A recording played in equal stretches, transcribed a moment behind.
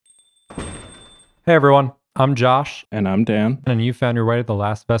Hey everyone, I'm Josh, And I'm Dan. and you found your way to the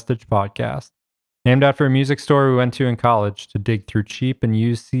Last Vestige podcast. Named after a music store we went to in college to dig through cheap and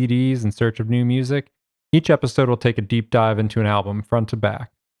used CDs in search of new music, each episode will take a deep dive into an album front to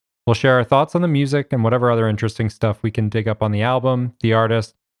back. We'll share our thoughts on the music and whatever other interesting stuff we can dig up on the album, the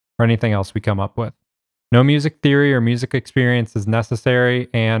artist, or anything else we come up with. No music theory or music experience is necessary,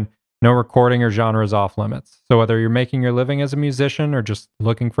 and no recording or genre is off limits. So, whether you're making your living as a musician or just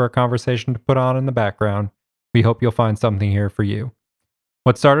looking for a conversation to put on in the background, we hope you'll find something here for you.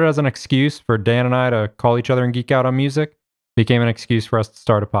 What started as an excuse for Dan and I to call each other and geek out on music became an excuse for us to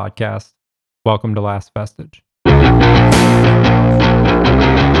start a podcast. Welcome to Last Vestige.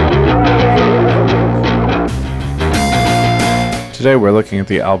 Today we're looking at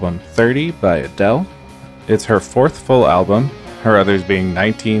the album 30 by Adele. It's her fourth full album, her others being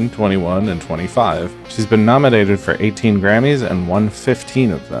 19, 21, and 25. She's been nominated for 18 Grammys and won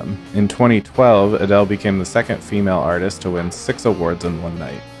 15 of them. In 2012, Adele became the second female artist to win 6 awards in one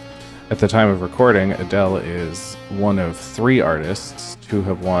night. At the time of recording, Adele is one of 3 artists to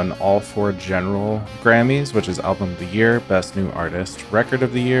have won all 4 general Grammys, which is Album of the Year, Best New Artist, Record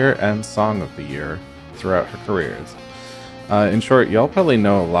of the Year, and Song of the Year throughout her careers. In short, y'all probably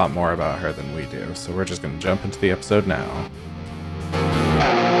know a lot more about her than we do, so we're just going to jump into the episode now.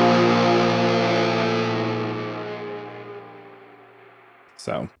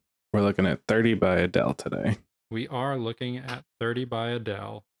 So, we're looking at 30 by Adele today. We are looking at 30 by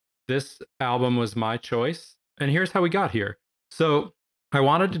Adele. This album was my choice, and here's how we got here. So, I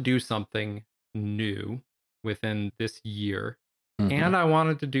wanted to do something new within this year, and I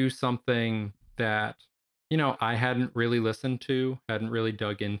wanted to do something that, I hadn't really listened to, hadn't really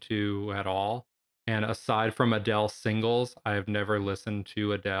dug into at all. And aside from Adele singles, I have never listened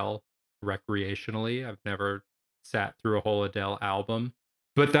to Adele recreationally. I've never sat through a whole Adele album.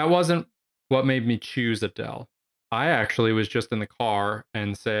 But that wasn't what made me choose Adele. I actually was just in the car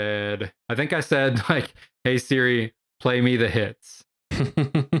and said, I think I said, like, hey Siri, play me the hits.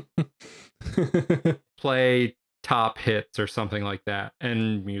 Play top hits or something like that.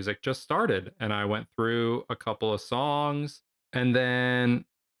 And music just started. And I went through a couple of songs. And then,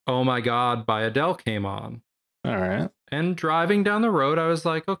 Oh My God by Adele came on. All right. And driving down the road, I was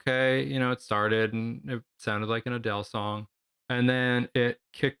like, okay, it started and it sounded like an Adele song. And then it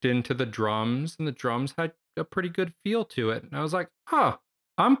kicked into the drums, and the drums had a pretty good feel to it. And I was like, huh,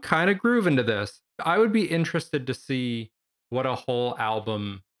 I'm kind of grooving to this. I would be interested to see what a whole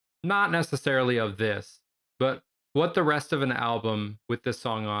album, not necessarily of this, but what the rest of an album with this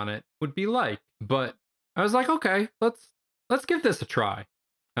song on it would be like. But I was like, okay, let's give this a try.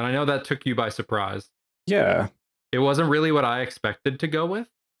 And I know that took you by surprise. Yeah. It wasn't really what I expected to go with,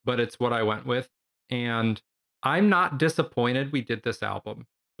 but it's what I went with. And I'm not disappointed we did this album,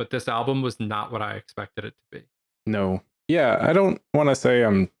 but this album was not what I expected it to be. No. Yeah, I don't want to say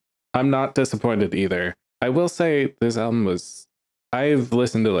I'm not disappointed either. I will say this album was I've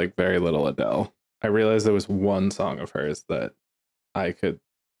listened to like very little Adele. I realized there was one song of hers that I could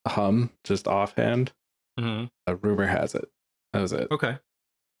hum just offhand. Rumor has it. That was it. Okay.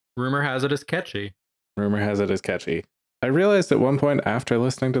 Rumor has it is catchy. Rumor has it is catchy. I realized at one point after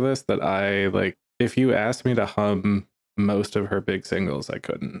listening to this that I like if you asked me to hum most of her big singles, I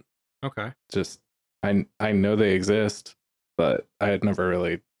couldn't. Okay. Just I know they exist, but I had never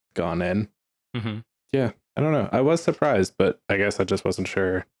really gone in. Yeah, I don't know. I was surprised, but I guess I just wasn't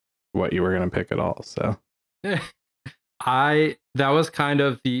sure what you were gonna pick at all. So That was kind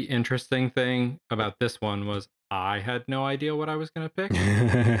of the interesting thing about this one was I had no idea what I was gonna pick.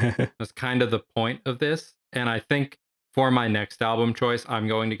 That's kind of the point of this. And I think for my next album choice, I'm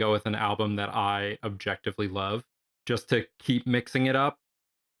going to go with an album that I objectively love just to keep mixing it up.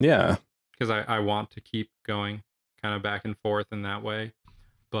 Yeah. Because I want to keep going kind of back and forth in that way.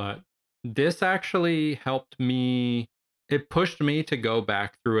 But this actually helped me. It pushed me to go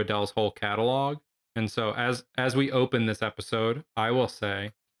back through Adele's whole catalog. And so as we open this episode, I will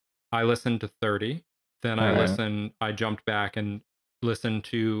say I listened to 30. Then I jumped back and listened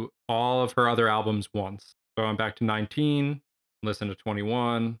to all of her other albums once. So I'm back to 19, listened to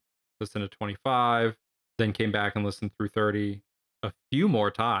 21, listened to 25, then came back and listened through 30 a few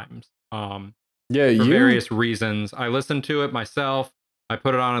more times. Yeah, for various reasons. I listened to it myself. I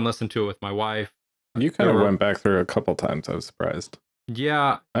put it on and listened to it with my wife. You kind of went back through a couple times. I was surprised.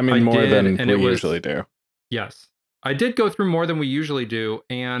 Yeah. I mean, more than we usually do. Yes. I did go through more than we usually do,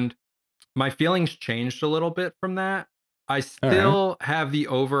 and my feelings changed a little bit from that. I still have the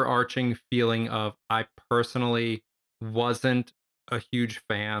overarching feeling of I personally wasn't a huge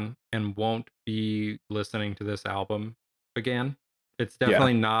fan and won't be listening to this album again. It's Yeah.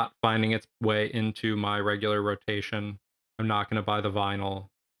 definitely not finding its way into my regular rotation. I'm not going to buy the vinyl.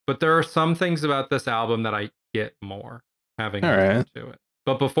 But there are some things about this album that I get more having All right. listened to it.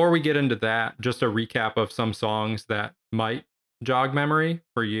 But before we get into that, just a recap of some songs that might jog memory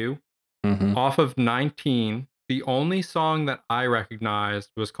for you. Mm-hmm. Off of 19, the only song that I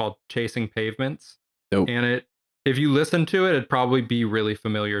recognized was called Chasing Pavements. Nope. And if you listen to it, it'd probably be really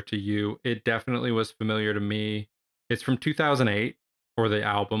familiar to you. It definitely was familiar to me. It's from 2008, or the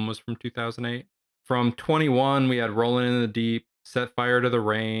album was from 2008. From 21, we had Rolling in the Deep, Set Fire to the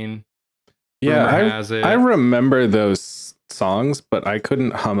Rain, Yeah, Rumor Has I It. remember those songs, but I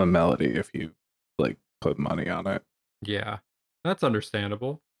couldn't hum a melody if you like put money on it. Yeah, that's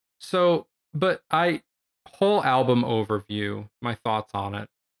understandable. So, but whole album overview, my thoughts on it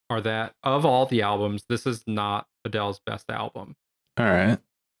are that of all the albums, this is not Adele's best album. All right.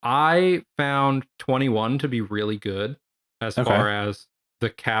 I found 21 to be really good as Okay. far as the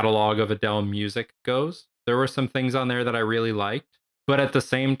catalog of Adele music goes. There were some things on there that I really liked, but at the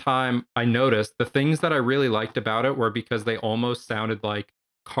same time, I noticed the things that I really liked about it were because they almost sounded like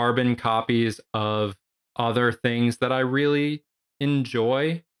carbon copies of other things that I really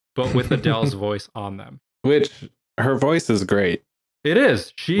enjoy, but with Adele's voice on them. Which her voice is great. It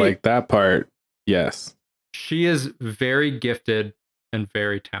is. Like that part, yes. She is very gifted and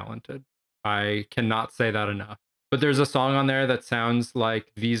very talented. I cannot say that enough. But there's a song on there that sounds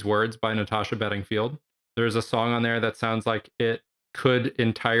like These Words by Natasha Bedingfield. There's a song on there that sounds like it could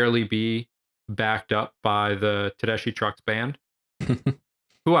entirely be backed up by the Tedeschi Trucks Band, who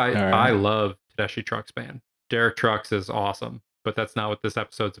All I right. love Tedeschi Trucks Band. Derek Trucks is awesome, but that's not what this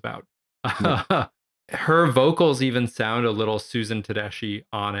episode's about. Her vocals even sound a little Susan Tedeschi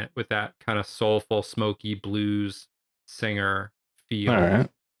on it with that kind of soulful, smoky blues singer All feel. right.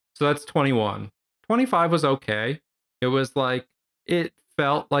 So that's 21. 25 was okay. It was like, it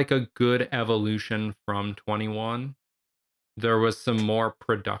felt like a good evolution from 21. There was some more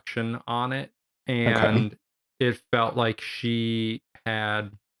production on it, Okay. and it felt like she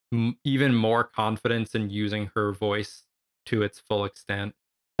had even more confidence in using her voice to its full extent.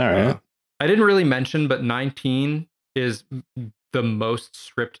 All right. I didn't really mention, but 19 is the most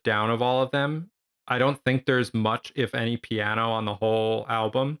stripped down of all of them. I don't think there's much, if any, piano on the whole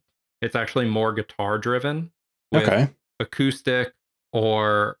album. It's actually more guitar driven with Okay. acoustic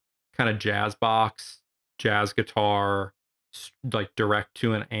or kind of jazz box, jazz guitar, like direct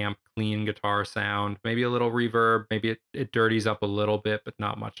to an amp, clean guitar sound, maybe a little reverb, maybe it dirties up a little bit, but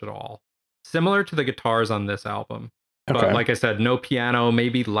not much at all. Similar to the guitars on this album. But Okay. like I said, no piano,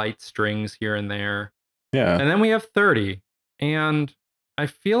 maybe light strings here and there. Yeah. And then we have 30. And I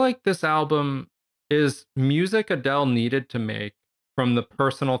feel like this album is music Adele needed to make from the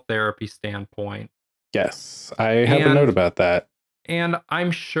personal therapy standpoint. Yes. I have a note And about that.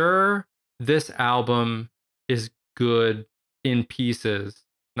 I'm sure this album is good in pieces,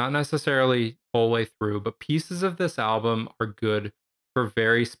 not necessarily whole way through, but pieces of this album are good for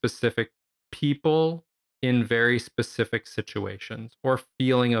very specific people in very specific situations or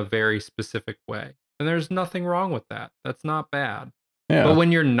feeling a very specific way. And there's nothing wrong with that. That's not bad. But Yeah.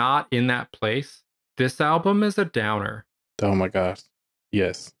 when you're not in that place, this album is a downer. Oh my gosh.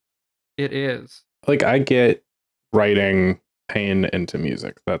 Yes. It is. Like I get writing pain into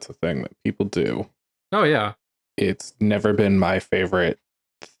music. That's a thing that people do. Oh, yeah. It's never been my favorite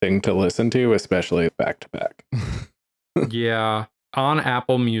thing to listen to, especially back to back. Yeah. On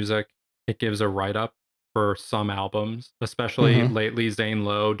Apple Music, it gives a write up for some albums, especially lately. Zane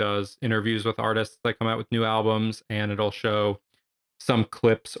Lowe does interviews with artists that come out with new albums, and it'll show some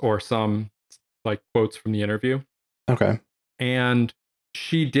clips or some like quotes from the interview. Okay. And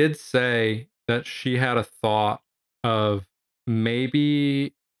she did say that she had a thought of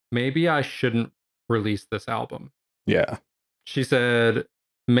maybe I shouldn't release this album. Yeah. She said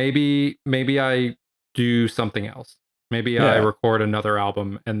maybe I do something else. Maybe I Yeah. record another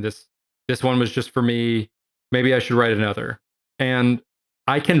album, and this one was just for me. Maybe I should write another. And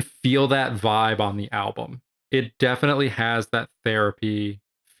I can feel that vibe on the album. It definitely has that therapy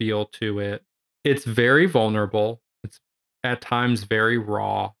feel to it. It's very vulnerable. It's at times very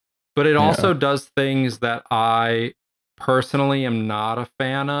raw, but it Yeah. also does things that I personally am not a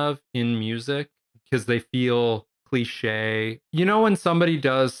fan of in music because they feel cliche. You know, when somebody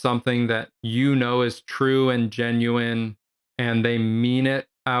does something that you know is true and genuine and they mean it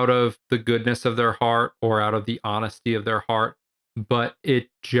out of the goodness of their heart or out of the honesty of their heart, but it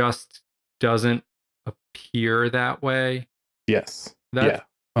just doesn't appear that way. Yes. That's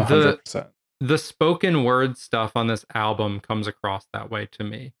Yeah. the 100%. the spoken word stuff on this album comes across that way to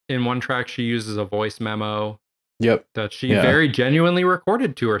me. In one track, she uses a voice memo Yep. that she Yeah. very genuinely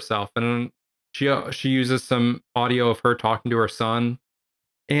recorded to herself, and she uses some audio of her talking to her son,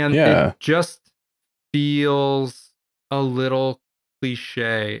 and it Yeah. just feels a little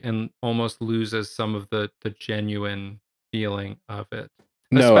cliche and almost loses some of the genuine feeling of it.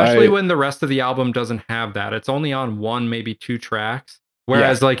 No, Especially I when the rest of the album doesn't have that. It's only on one, maybe two tracks. yeah.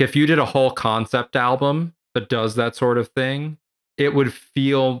 Whereas, like, if you did a whole concept album that does that sort of thing, it would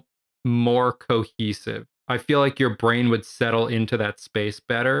feel more cohesive. I feel like your brain would settle into that space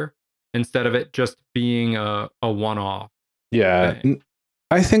better instead of it just being a one off Yeah. thing.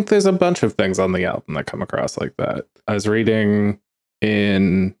 I think there's a bunch of things on the album that come across like that. I was reading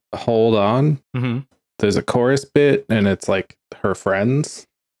in Hold On, Hmm. there's a chorus bit and it's like her friends,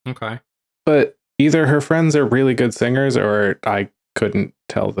 Okay. but either her friends are really good singers or I couldn't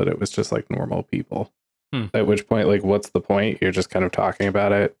tell that it was just like normal people. Hmm. At which point, like, what's the point? You're just kind of talking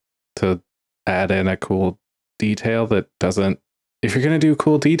about it to add in a cool detail that doesn't. If you're going to do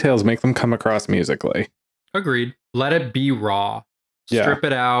cool details, make them come across musically. Agreed. Let it be raw. Yeah. Strip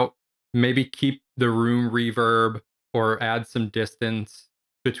it out. Maybe keep the room reverb or add some distance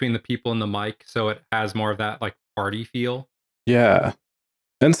between the people and the mic so it has more of that like party feel. Yeah.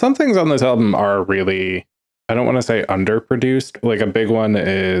 And some things on this album are really, I don't want to say underproduced. Like a big one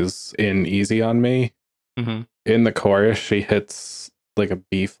is in Easy on Me. Hmm. In the chorus, she hits like a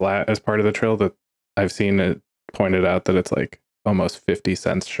B flat as part of the trill that I've seen it pointed out that it's like almost 50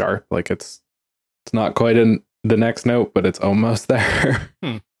 cents sharp. Like it's not quite in the next note, but it's almost there.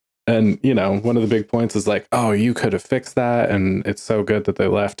 Hmm. And, you know, one of the big points is like, oh, you could have fixed that. And it's so good that they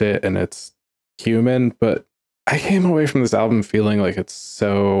left it and it's human. But I came away from this album feeling like it's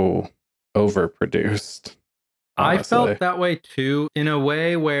so overproduced, I honestly. felt that way too, in a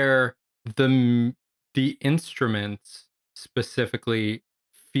way where the instruments specifically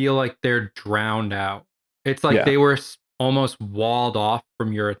feel like they're drowned out. It's like Yeah. they were almost walled off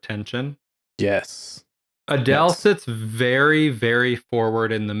from your attention. Yes. Adele Yes. sits very, very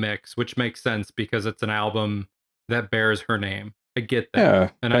forward in the mix, which makes sense because it's an album that bears her name. I get that. Yeah.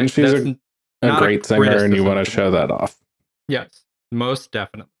 And And she's that's a not a great singer and you want criticism to to me. show that off. Yes, most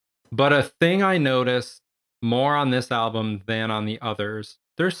definitely. But a thing I noticed more on this album than on the others,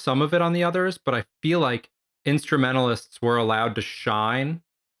 there's some of it on the others, but I feel like instrumentalists were allowed to shine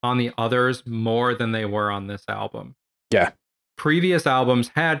on the others more than they were on this album. Yeah. Previous albums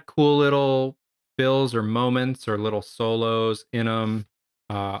had cool little fills or moments or little solos in them.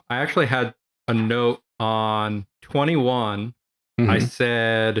 I actually had a note on 21. I Hmm.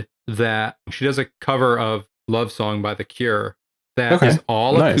 said that she does a cover of Love Song by The Cure that Okay. is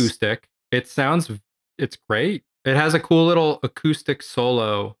all Nice. acoustic. It's great. It has a cool little acoustic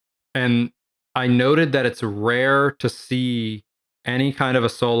solo. And I noted that it's rare to see any kind of a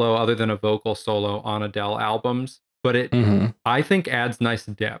solo other than a vocal solo on Adele albums, but it, Hmm. I think, adds nice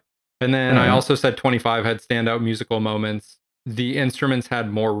depth. And All then I right. also said 25 had standout musical moments. The instruments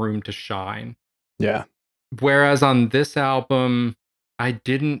had more room to shine. Yeah. Whereas on this album, I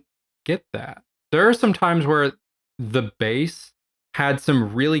didn't get that. There are some times where the bass had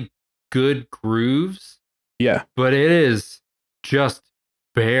some really good grooves, Yeah. but it is just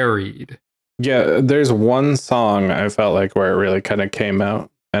buried. Yeah, there's one song I felt like where it really kind of came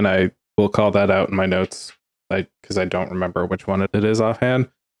out, and I will call that out in my notes, like because I don't remember which one it is offhand.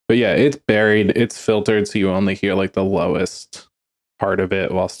 But yeah, it's buried, it's filtered, so you only hear like the lowest part of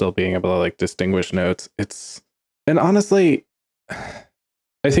it while still being able to like distinguish notes. It's and honestly,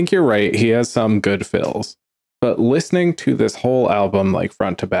 I think you're right. He has some good fills, but listening to this whole album like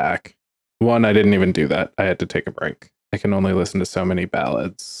front to back, one, I didn't even do that. I had to take a break. I can only listen to so many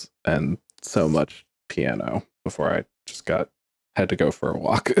ballads and so much piano before I just had to go for a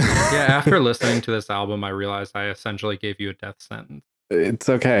walk. Yeah, after listening to this album, I realized I essentially gave you a death sentence. It's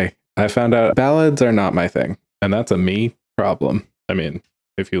okay. I found out ballads are not my thing, and that's a me problem. I mean,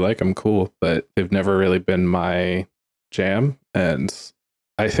 if you like them, cool, but they've never really been my jam. And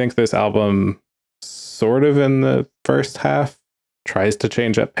I think this album, sort of in the first half, tries to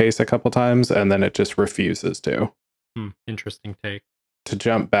change up pace a couple times, and then it just refuses to. Interesting take. To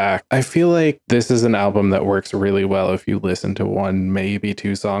jump back, I feel like this is an album that works really well if you listen to one, maybe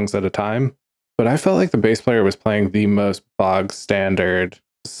two songs at a time. But I felt like the bass player was playing the most bog standard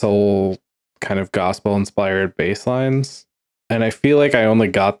soul kind of gospel inspired bass lines. And I feel like I only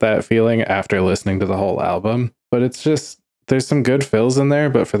got that feeling after listening to the whole album. But it's just, there's some good fills in there,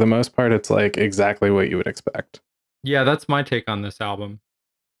 but for the most part, it's like exactly what you would expect. Yeah, that's my take on this album.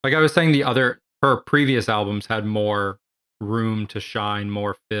 Like I was saying, her previous albums had more room to shine,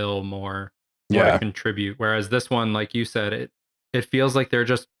 more fill, more to Yeah. contribute. Whereas this one, like you said, it feels like they're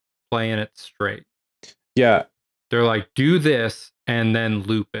just playing it straight. Yeah. They're like, do this and then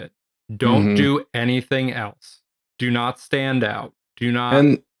loop it. Don't Hmm. do anything else. Do not stand out. Do not.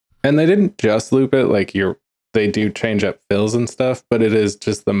 And they didn't just loop it, like they do change up fills and stuff, but it is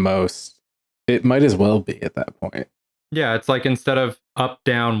just the most it might as well be at that point. Yeah, it's like instead of up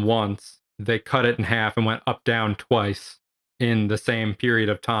down once, they cut it in half and went up down twice in the same period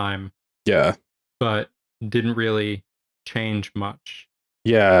of time, Yeah. but didn't really change much.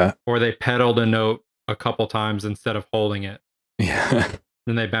 Yeah. Or they pedaled a note a couple times instead of holding it. Yeah.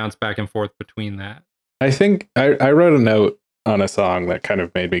 Then they bounce back and forth between that. I think I wrote a note on a song that kind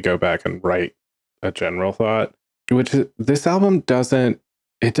of made me go back and write a general thought, which is this album doesn't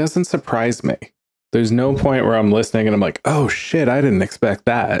surprise me. There's no point where I'm listening and I'm like, oh shit, I didn't expect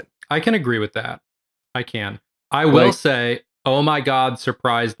that. I can agree with that. I can. I will Like, say, oh my God,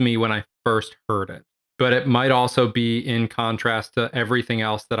 surprised me when I first heard it. But it might also be in contrast to everything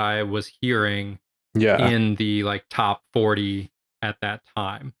else that I was hearing yeah. in the like top 40 at that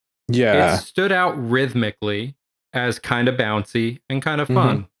time. It Yeah. stood out rhythmically as kind of bouncy and kind of Hmm.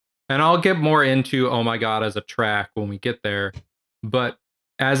 fun. And I'll get more into Oh My God as a track when we get there. But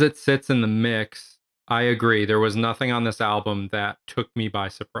as it sits in the mix, I agree. There was nothing on this album that took me by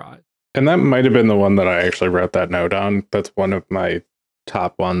surprise. And that might have been the one that I actually wrote that note on. That's one of my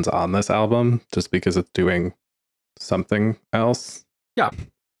top ones on this album, just because it's doing something else. Yeah.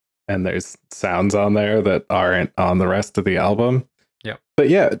 And there's sounds on there that aren't on the rest of the album. Yeah. But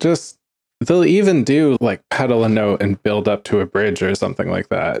yeah, just they'll even do like pedal a note and build up to a bridge or something like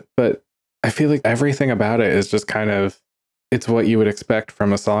that. But I feel like everything about it is just kind of it's what you would expect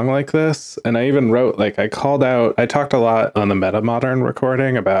from a song like this. And I even wrote like I talked a lot on the Meta Modern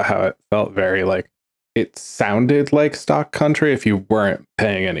recording about how it felt very like it sounded like stock country if you weren't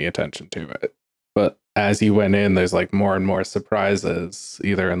paying any attention to it. But as you went in, there's like more and more surprises,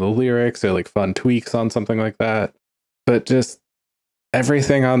 either in the lyrics or like fun tweaks on something like that. But just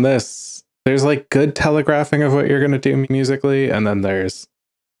everything on this, there's like good telegraphing of what you're going to do musically. And then there's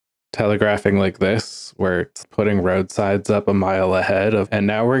telegraphing like this, where it's putting roadsides up a mile ahead of, and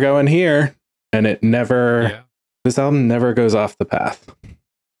now we're going here. And this album never goes off the path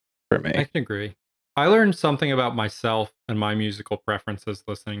for me. I can agree. I learned something about myself and my musical preferences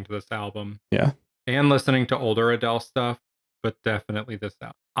listening to this album. Yeah. And listening to older Adele stuff, but definitely this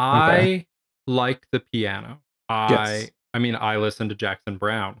album. Okay. I like the piano. Yes. I mean, I listen to Jackson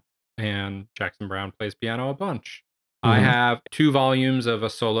Browne, and Jackson Browne plays piano a bunch. I Hmm. have 2 volumes of a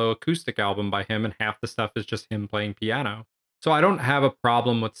solo acoustic album by him, and half the stuff is just him playing piano. So I don't have a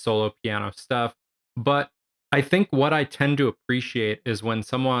problem with solo piano stuff, but I think what I tend to appreciate is when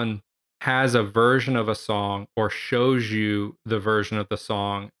someone has a version of a song or shows you the version of the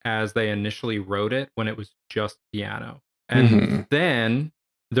song as they initially wrote it when it was just piano. And Hmm. then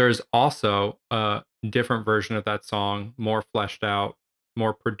there's also a different version of that song, more fleshed out,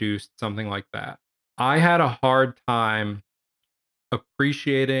 more produced, something like that. I had a hard time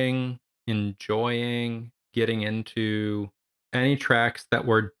appreciating, enjoying, getting into any tracks that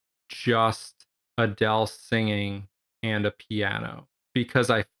were just Adele singing and a piano because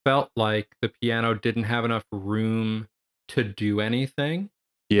I felt like the piano didn't have enough room to do anything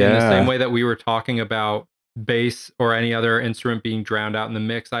in the same Yeah. way that we were talking about bass or any other instrument being drowned out in the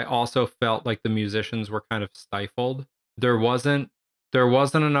mix. I also felt like the musicians were kind of stifled. There wasn't there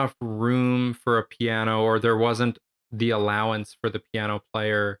wasn't enough room for a piano, or there wasn't the allowance for the piano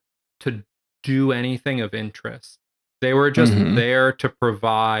player to do anything of interest. They were just Hmm. there to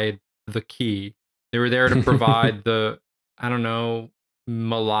provide the key. They were there to provide the, I don't know,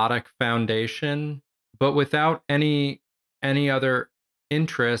 melodic foundation, but without any other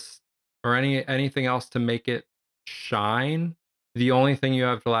interest or anything else to make it shine. The only thing you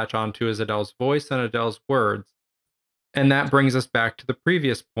have to latch on to is Adele's voice and Adele's words. And that brings us back to the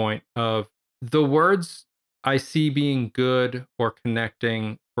previous point of the words I see being good or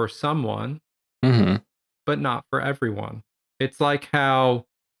connecting for someone, Hmm. but not for everyone. It's like how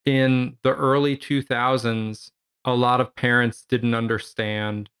in the early 2000s, a lot of parents didn't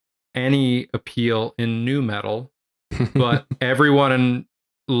understand any appeal in new metal, but everyone in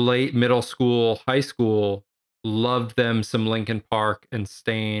late middle school, high school loved them some Linkin Park and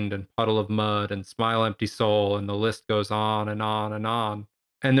Stained and Puddle of Mud and Smile Empty Soul, and the list goes on and on and on.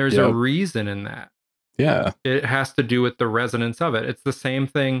 And there's a Yep. reason in that. Yeah. It has to do with the resonance of it. It's the same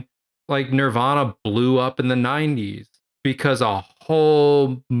thing like Nirvana blew up in the 90s because a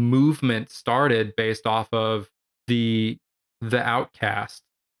whole movement started based off of the outcast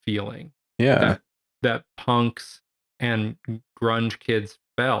feeling Yeah. that punks and grunge kids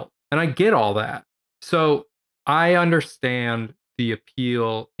felt. And I get all that. So I understand the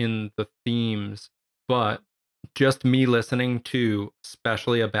appeal in the themes, but just me listening to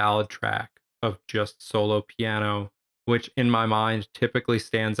especially a ballad track of just solo piano, which in my mind typically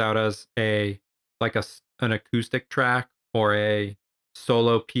stands out as an acoustic track or a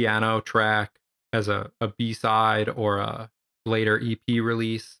solo piano track as a B-side or a later EP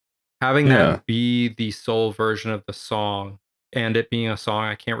release. Having Yeah. that be the sole version of the song and it being a song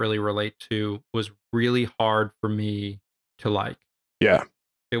I can't really relate to was really hard for me to like. Yeah.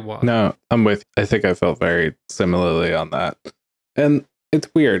 It was. No, I'm with you. I think I felt very similarly on that. And it's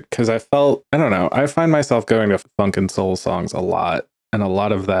weird because I don't know, I find myself going to funk and soul songs a lot. And a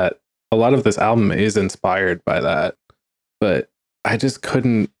lot of this album is inspired by that. But I just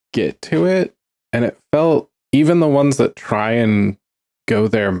couldn't get to it. And it felt, even the ones that try and go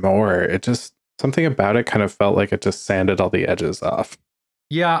there more, it just, something about it kind of felt like it just sanded all the edges off.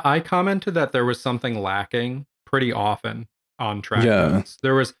 Yeah, I commented that there was something lacking pretty often on track Yeah. notes.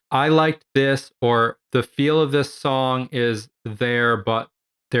 There was, I liked this, or the feel of this song is there, but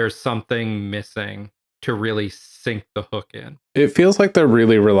there's something missing to really sink the hook in. It feels like they're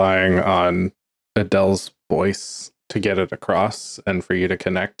really relying on Adele's voice to get it across and for you to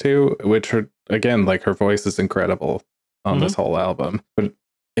connect to, which are, again, like her voice is incredible on this whole album. But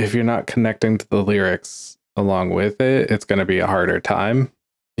if you're not connecting to the lyrics along with it, it's going to be a harder time.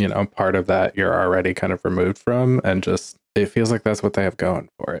 You know, part of that you're already kind of removed from, and just it feels like that's what they have going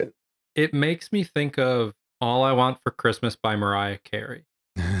for it. It makes me think of All I Want for Christmas by Mariah Carey.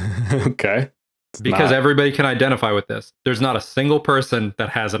 Okay. It's Because not. everybody can identify with this. There's not a single person that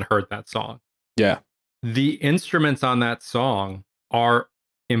hasn't heard that song. Yeah. The instruments on that song are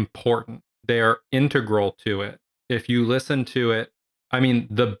important. They are integral to it. If you listen to it, I mean,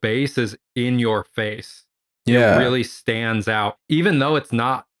 the bass is in your face. It Yeah. really stands out. Even though it's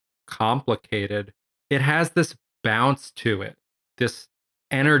not complicated, it has this bounce to it, this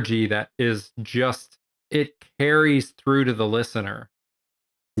energy that is just, it carries through to the listener.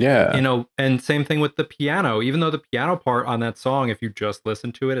 Yeah. You know, and same thing with the piano. Even though the piano part on that song, if you just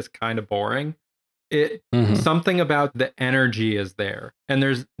listen to it, is kind of boring, it Mhm. something about the energy is there. And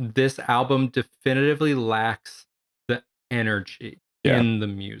there's this album definitively lacks the energy Yeah. in the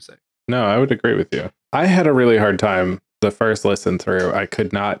music. No, I would agree with you. I had a really hard time the first listen through. I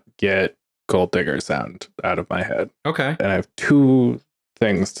could not get Gold Digger sound out of my head. Okay. And I have two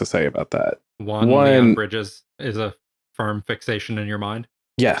things to say about that. One, Leon Bridges is a firm fixation in your mind.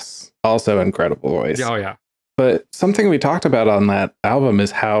 Yes. Also incredible voice. Oh, yeah. But something we talked about on that album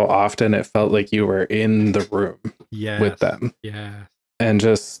is how often it felt like you were in the room with them. Yeah. And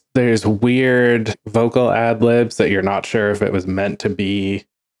just there's weird vocal ad libs that you're not sure if it was meant to be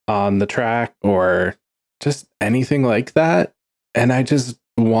on the track or just anything like that. And I just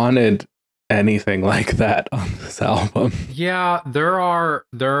wanted anything like that on this album. Yeah, there are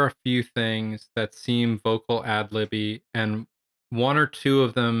a few things that seem vocal ad libby, and one or two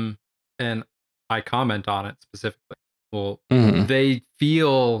of them, and I comment on it specifically. Well, they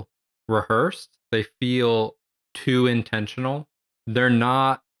feel rehearsed. They feel too intentional. They're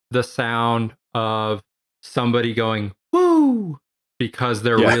not the sound of somebody going woo because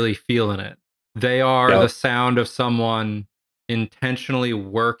they're really feeling it. They are the sound of someone intentionally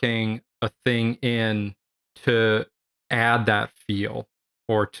working a thing in to add that feel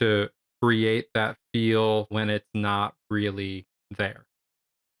or to create that feel when it's not really there.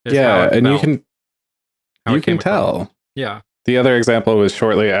 Yeah, and you can tell. Yeah. The other example was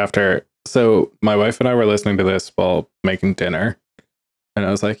shortly after. So my wife and I were listening to this while making dinner, and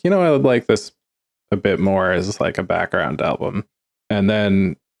I was like, you know, I would like this a bit more as like a background album. And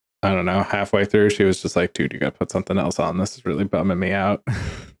then I don't know, halfway through, she was just like, dude, you got to put something else on. This is really bumming me out.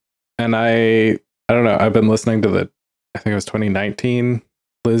 And I don't know. I've been listening to I think it was 2019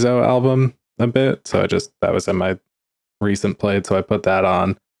 Lizzo album a bit. So that was in my recent played. So I put that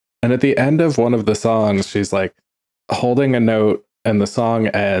on. And at the end of one of the songs, she's like holding a note and the song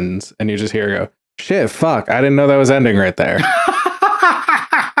ends. And you just hear her go, shit, fuck. I didn't know that was ending right there.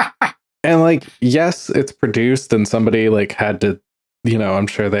 And like, yes, it's produced and somebody like had to, you know, I'm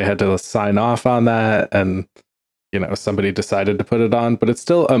sure they had to sign off on that. And you know, somebody decided to put it on, but it's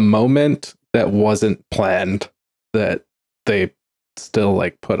still a moment that wasn't planned that they still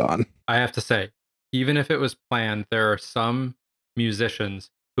like put on. I have to say, even if it was planned, there are some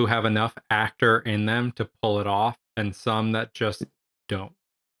musicians who have enough actor in them to pull it off and some that just don't.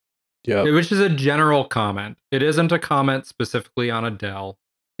 Yeah. Which is a general comment. It isn't a comment specifically on Adele.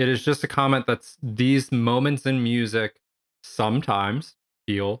 It is just a comment that's these moments in music sometimes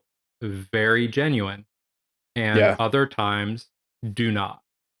feel very genuine and other times do not.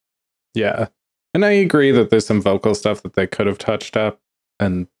 Yeah. And I agree that there's some vocal stuff that they could have touched up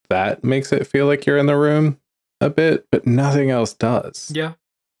and that makes it feel like you're in the room. a bit, but nothing else does Yeah.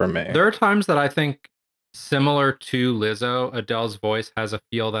 for me. There are times that I think, similar to Lizzo, Adele's voice has a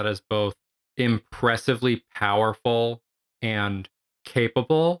feel that is both impressively powerful and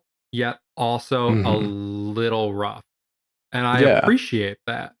capable, yet also a Hmm. little rough. And I Yeah. appreciate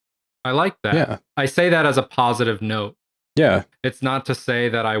that. I like that. Yeah. I say that as a positive note. Yeah. It's not to say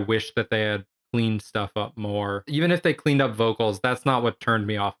that I wish that they had cleaned stuff up more. Even if they cleaned up vocals, that's not what turned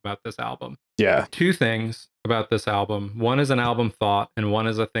me off about this album. Yeah. Two things about this album. One is an album thought, and one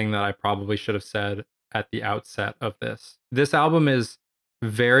is a thing that I probably should have said at the outset of this. This album is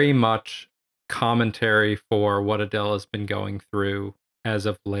very much commentary for what Adele has been going through as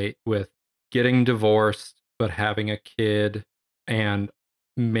of late with getting divorced, but having a kid, and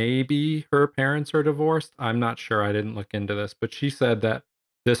maybe her parents are divorced. I'm not sure. I didn't look into this, but she said that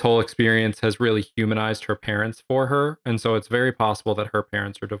this whole experience has really humanized her parents for her. And so it's very possible that her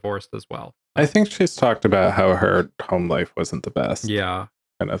parents are divorced as well. I think she's talked about how her home life wasn't the best, Yeah,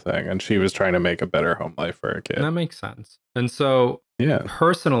 kind of thing. And she was trying to make a better home life for her kid. that makes sense. And so, Yeah.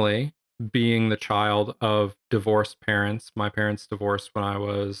 personally, being the child of divorced parents, my parents divorced when I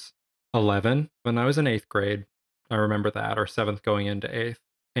was 11, when I was in eighth grade. I remember that, or seventh going into eighth.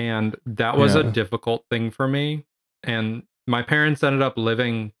 And that was a Yeah. difficult thing for me. And my parents ended up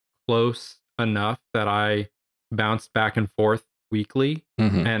living close enough that I bounced back and forth weekly.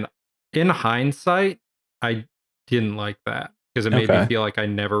 Hmm. And in hindsight, I didn't like that because it made me Okay. feel like I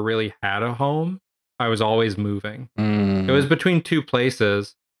never really had a home. I was always moving. It was Mm. between two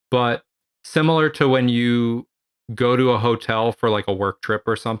places, but similar to when you go to a hotel for like a work trip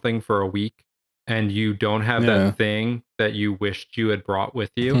or something for a week and you don't have that Yeah. thing that you wished you had brought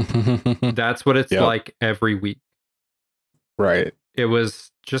with you. That's what it's Yep. like every week. Right. It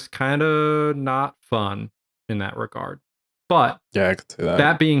was just kind of not fun in that regard. But Yeah, I could see that.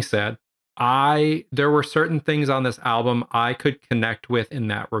 that being said, there were certain things on this album I could connect with in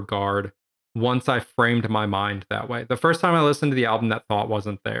that regard once I framed my mind that way. The first time I listened to the album, that thought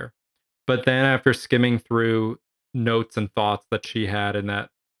wasn't there. But then after skimming through notes and thoughts that she had in that,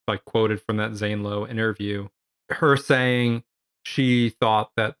 like quoted from that Zane Lowe interview, her saying she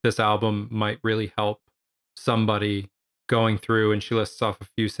thought that this album might really help somebody going through, and she lists off a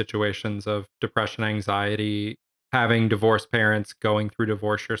few situations of depression, anxiety, having divorced parents, going through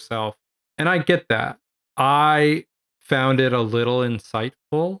divorce yourself. And I get that. I found it a little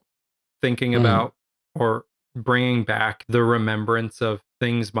insightful thinking Mhm. about or bringing back the remembrance of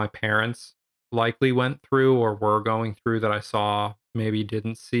things my parents likely went through or were going through that I saw, maybe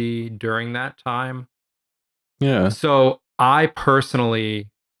didn't see during that time. Yeah. So I personally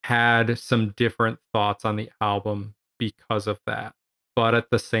had some different thoughts on the album because of that. But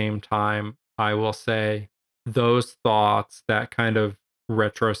at the same time, I will say those thoughts, that kind of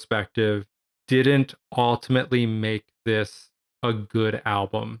retrospective, didn't ultimately make this a good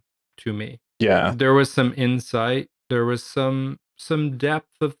album to me. Yeah. There was some insight, there was some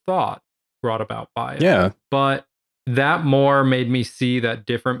depth of thought brought about by it. Yeah. But that more made me see that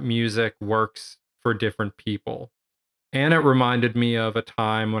different music works for different people. And it reminded me of a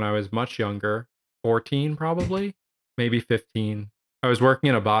time when I was much younger, 14 probably, maybe 15. I was working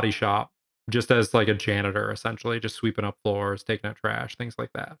in a body shop just as like a janitor, essentially, just sweeping up floors, taking out trash, things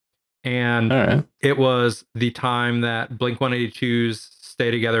like that. And All right. it was the time that Blink 182's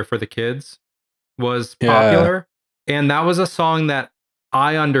Stay Together for the Kids was Yeah. popular. And that was a song that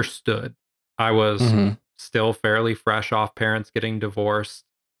I understood. I was Mhm. still fairly fresh off parents getting divorced.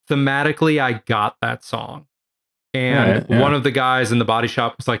 Thematically, I got that song. All And right. one Yeah. of the guys in the body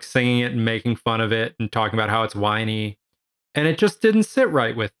shop was like singing it and making fun of it and talking about how it's whiny. And it just didn't sit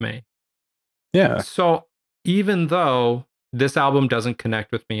right with me. Yeah. So even though this album doesn't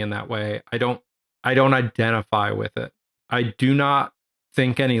connect with me in that way, I don't identify with it. I do not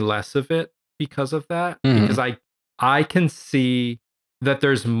think any less of it because of that, because Mhm. I can see that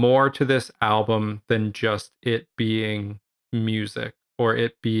there's more to this album than just it being music or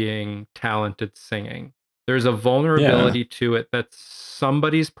it being talented singing. There's a Yeah. vulnerability to it that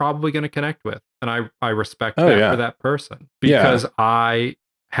somebody's probably going to connect with. And I respect Oh that for yeah. that person Yeah. because I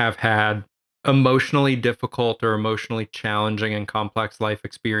have had emotionally difficult or emotionally challenging and complex life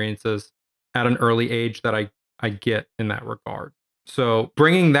experiences at an early age that I get in that regard. So,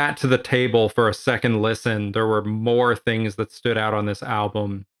 bringing that to the table for a second listen, there were more things that stood out on this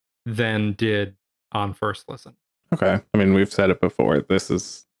album than did on first listen. Okay. I mean, we've said it before. This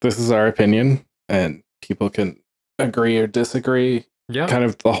is our opinion, and people can agree or disagree. Yeah. Kind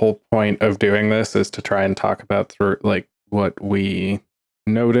of the whole point of doing this is to try and talk about through like what we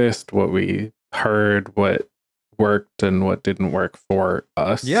noticed, what we heard, what worked and what didn't work for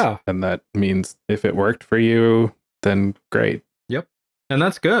us. Yeah. And that means if it worked for you, then great. Yep. And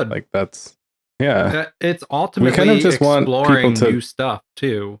that's good. Like that's, yeah. It's We ultimately kind of just want people exploring to, new stuff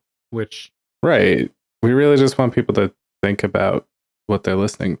too, which right. We really just want people to think about what they're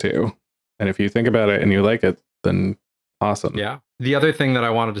listening to. And if you think about it and you like it, then awesome. yeah. The other thing that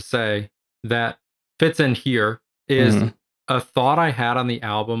I wanted to say that fits in here is Mhm. a thought I had on the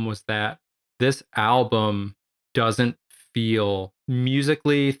album was that this album doesn't feel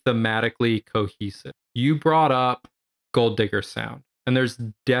musically, thematically cohesive. You brought up Gold Digger Sound, and there's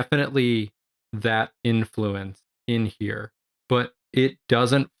definitely that influence in here, but it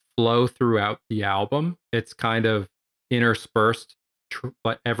doesn't flow throughout the album. It's kind of interspersed,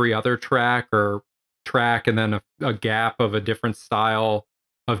 but every other track or track, and then a gap of a different style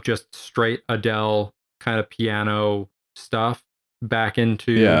of just straight Adele kind of piano stuff back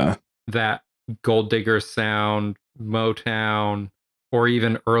into Yeah. that Gold Digger sound, Motown, or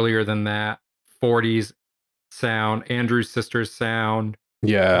even earlier than that, 40s sound, Andrew's Sisters sound,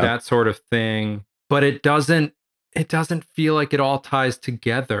 Yeah. that sort of thing. But it doesn't feel like it all ties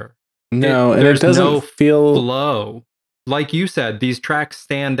together. No, and it There's doesn't no feel, flow. Like you said, these tracks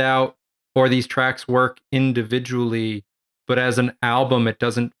stand out or these tracks work individually, but as an album, it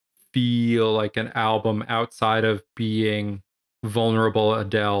doesn't feel like an album outside of being vulnerable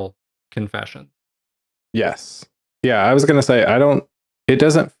Adele confession. yes. Yeah, I was going to say, it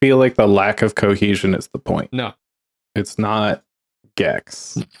doesn't feel like the lack of cohesion is the point. No, It's not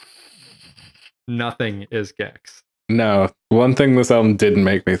Gex. nothing is Gex. No, one thing this album didn't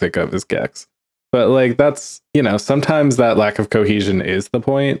make me think of is Gex. But like that's, sometimes that lack of cohesion is the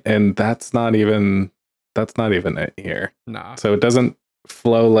point, and that's not even it here. Nah. So it doesn't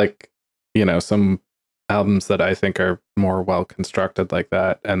flow like, some albums that I think are more well constructed like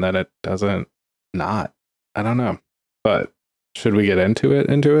that, and then it doesn't not. I don't know. But should we get into it?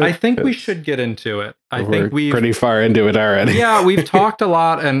 I think we should get into it. I We're think we've pretty far into it already. yeah, we've talked a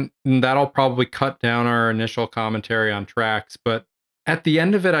lot, and that'll probably cut down our initial commentary on tracks. But at the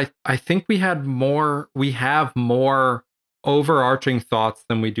end of it, I think we have more overarching thoughts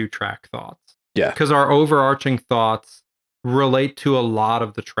than we do track thoughts. Yeah. Because our overarching thoughts relate to a lot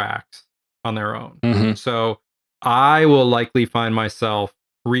of the tracks on their own. Mhm. So I will likely find myself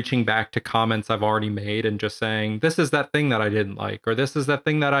reaching back to comments I've already made and just saying, this is that thing that I didn't like, or this is that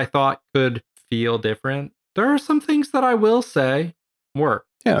thing that I thought could feel different. There are some things that I will say work.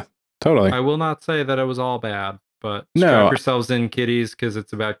 Yeah, totally. I will not say that it was all bad, but No. strap yourselves in, kiddies, because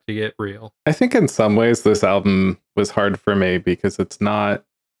it's about to get real. I think in some ways this album was hard for me because it's not,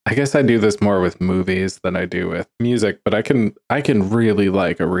 I guess I do this more with movies than I do with music, but I can really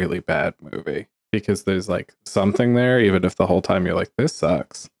like a really bad movie because there's like something there, even if the whole time you're like, this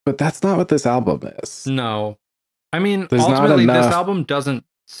sucks. But that's not what this album is. No. I mean, There's not ultimately, this enough- album doesn't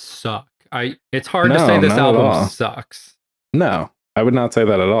suck. It's hard to No, say this not at album all. sucks. No, I would not say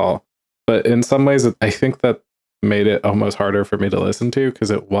that at all. But in some ways, I think that made it almost harder for me to listen to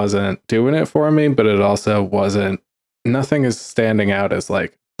because it wasn't doing it for me, but it also wasn't, nothing is standing out as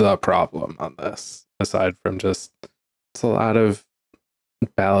like the problem on this, aside from just, it's a lot of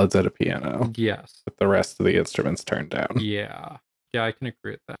ballads at a piano Yes. with the rest of the instruments turned down. Yeah. Yeah, I can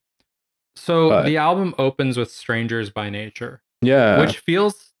agree with that. So But- the album opens with Strangers by Nature, Yeah. which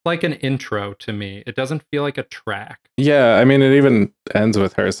feels like an intro to me. It doesn't feel like a track. Yeah. I mean, it even ends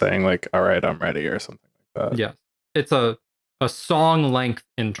with her saying, like, all right, I'm ready, or something like that. Yes. It's a song length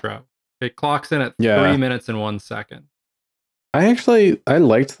intro. It clocks in at Yeah. 3 minutes and 1 second. I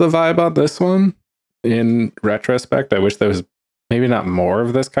liked the vibe on this one. In retrospect, I wish there was maybe not more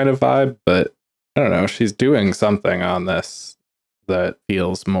of this kind of vibe, but I don't know. She's doing something on this that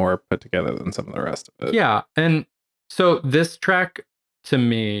feels more put together than some of the rest of it. Yeah. And so this track to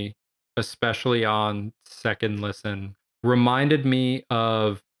me, especially on second listen, reminded me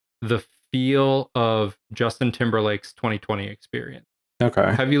of the feel of Justin Timberlake's 2020 Experience.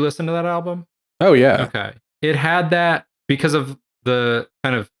 Okay. Have you listened to that album? Oh, yeah. Okay. It had that because of the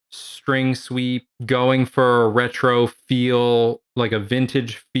kind of string sweep, going for a retro feel, like a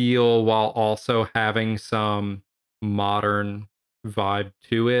vintage feel, while also having some modern vibe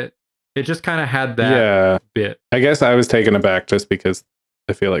to it. It just kind of had that Yeah. bit. I guess I was taken aback just because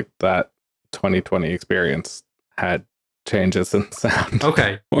I feel like that 2020 Experience had changes in sound.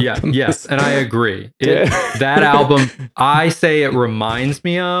 Okay. more Yeah. than Yes. this. And I agree. Yeah. That album, I say it reminds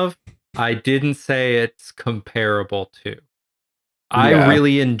me of. I didn't say it's comparable to. I Yeah.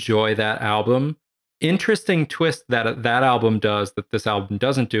 really enjoy that album. Interesting twist that album does that this album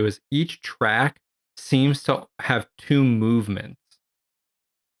doesn't do is each track seems to have two movements.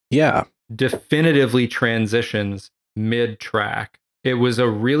 Yeah. definitively transitions mid-track. It was a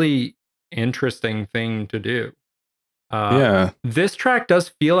really interesting thing to do. Yeah. This track does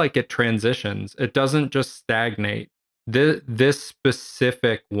feel like it transitions. It doesn't just stagnate. This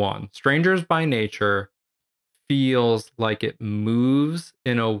specific one, Strangers by Nature, feels like it moves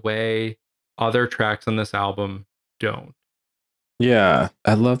in a way other tracks on this album don't. Yeah.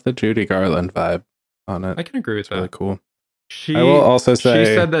 I love the Judy Garland vibe on it. I can agree with It's really that. cool. I will also She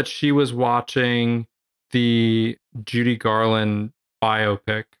say, said that she was watching the Judy Garland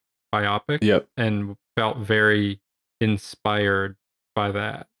biopic yep. and felt very inspired by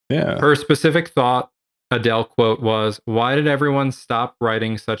that. Yeah. Her specific thought, Adele quote, was, "Why did everyone stop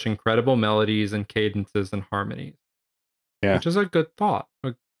writing such incredible melodies and cadences and harmonies?" Yeah. Which is a good thought,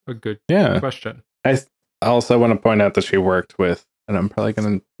 a good Yeah. question. I also want to point out that she worked with, and I'm probably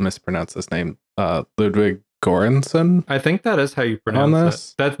going to mispronounce this name, Ludwig Göransson. I think that is how you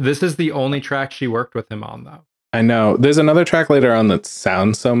pronounce this? it. This is the only track she worked with him on, though. I know. There's another track later on that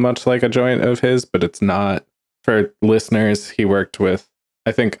sounds so much like a joint of his, but it's not. For listeners, he worked with,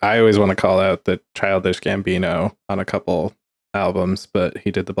 I think I always want to call out the Childish Gambino on a couple albums, but he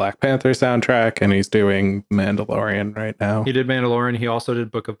did the Black Panther soundtrack and he's doing Mandalorian right now. He did Mandalorian. He also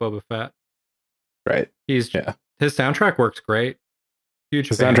did Book of Boba Fett. Right. His soundtrack works great. Huge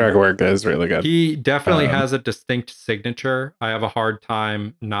The fan. soundtrack work is really good. He definitely has a distinct signature. I have a hard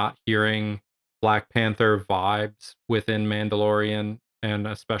time not hearing Black Panther vibes within Mandalorian and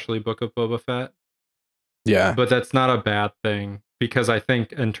especially Book of Boba Fett. Yeah. But that's not a bad thing because I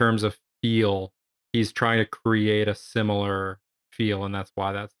think in terms of feel, he's trying to create a similar feel and that's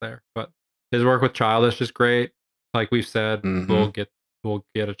why that's there. But his work with Childish is great. Like we've said, we'll get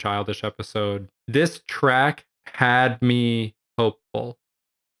a Childish episode. This track had me hopeful.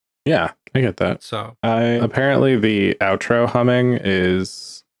 Yeah, I get that. So apparently the outro humming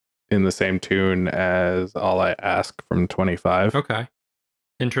is in the same tune as All I Ask from 25. Okay.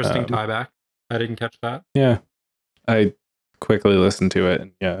 Interesting tieback. I didn't catch that. Yeah. I quickly listened to it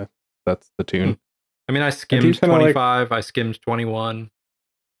and yeah, that's the tune. I mean, I skimmed 25, I skimmed 21.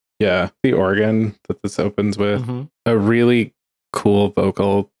 Yeah, the organ that this opens with. A really cool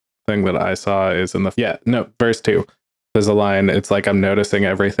vocal thing that I saw is in verse 2. There's a line, it's like I'm noticing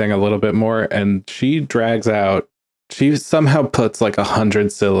everything a little bit more, and she somehow puts like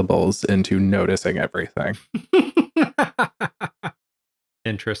 100 syllables into noticing everything.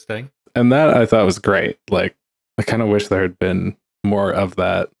 Interesting. And that I thought was great. Like, I kind of wish there had been more of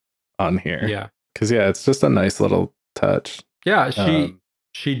that on here. Yeah. Because it's just a nice little touch. Yeah,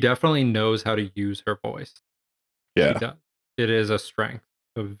 she definitely knows how to use her voice. Yeah. She does. It is a strength,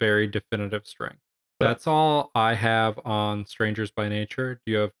 a very definitive strength. That's all I have on Strangers by Nature.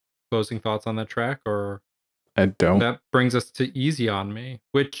 Do you have closing thoughts on that track, or I don't? That brings us to Easy on Me,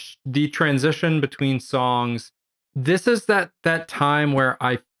 which the transition between songs. This is that time where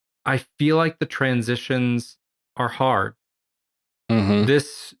I feel like the transitions are hard.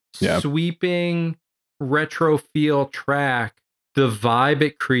 This sweeping retro feel track, the vibe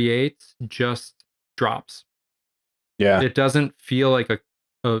it creates just drops. Yeah. It doesn't feel like a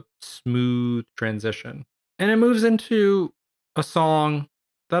smooth transition. And it moves into a song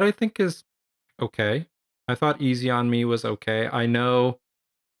that I think is okay. I thought Easy on Me was okay. I know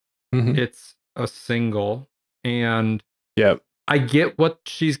it's a single and I get what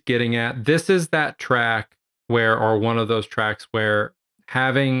she's getting at. This is that track or one of those tracks where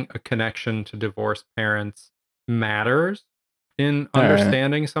having a connection to divorced parents matters in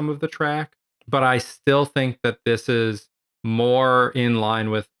understanding some of the track. But I still think that this is more in line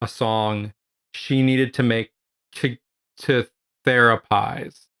with a song she needed to make to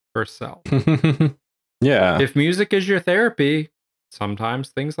therapize herself. Yeah. If music is your therapy, sometimes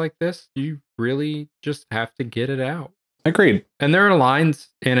things like this, you really just have to get it out. Agreed. And there are lines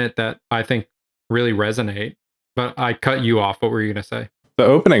in it that I think really resonate, but I cut you off. What were you going to say? The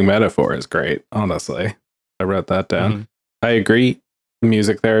opening metaphor is great, honestly. I wrote that down. I agree.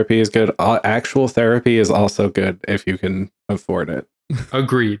 Music therapy is good. Actual therapy is also good if you can afford it.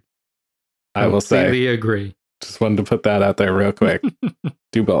 Agreed. I will say. Completely agree. Just wanted to put that out there real quick.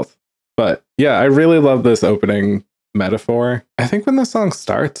 Do both. But yeah, I really love this opening metaphor. I think when the song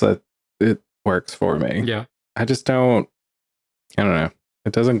starts, it works for me. Yeah. I don't know.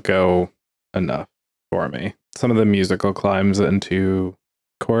 It doesn't go enough for me. Some of the musical climbs into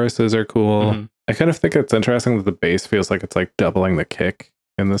choruses are cool. I kind of think it's interesting that the bass feels like it's like doubling the kick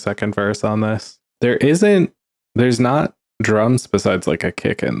in the second verse on this. There's not drums besides like a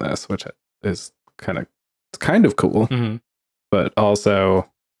kick in this, which is kind of cool. But also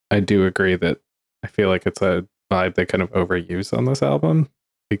I do agree that I feel like it's a vibe they kind of overuse on this album.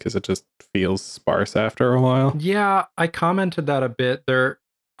 because it just feels sparse after a while. Yeah, I commented that a bit. They're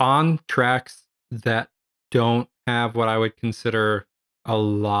on tracks that don't have what I would consider a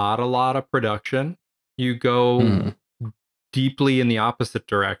lot of production. You go Mhm. deeply in the opposite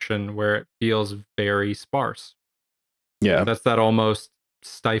direction where it feels very sparse. Yeah. That's that almost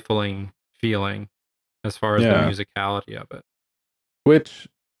stifling feeling as far as the Yeah. musicality of it. Which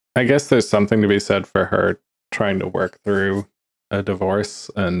I guess there's something to be said for her trying to work through a divorce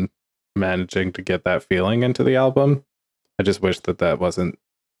and managing to get that feeling into the album. I just wish that that wasn't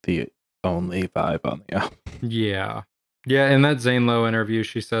the only vibe on the album. Yeah. Yeah, in that Zane Lowe interview,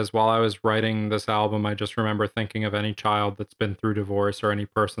 she says, while I was writing this album, I just remember thinking of any child that's been through divorce or any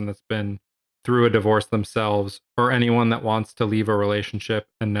person that's been through a divorce themselves or anyone that wants to leave a relationship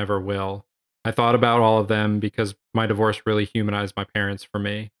and never will. I thought about all of them because my divorce really humanized my parents for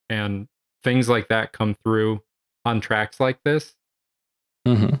me. And things like that come through on tracks like this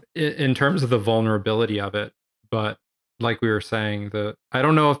Mhm. in terms of the vulnerability of it. But like we were saying, the I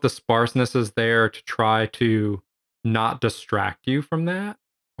don't know if the sparseness is there to try to not distract you from that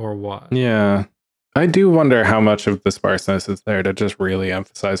or what. Yeah. I do wonder how much of the sparseness is there to just really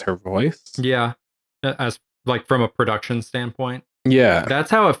emphasize her voice. Yeah, as like from a production standpoint, Yeah. that's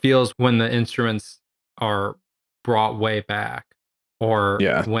how it feels when the instruments are brought way back or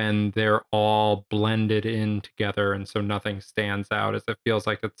Yeah. when they're all blended in together and so nothing stands out as it feels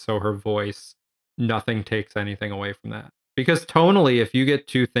like it's so her voice, nothing takes anything away from that. Because tonally, if you get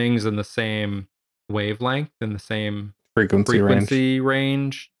two things in the same wavelength, in the same Frequency range. frequency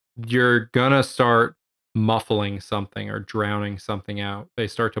range, you're gonna start muffling something or drowning something out. They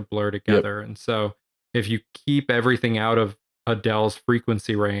start to blur Yep. together. And so if you keep everything out of Adele's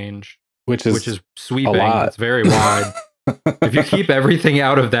frequency range, Which which is is a sweeping, lot. it's very wide. If you keep everything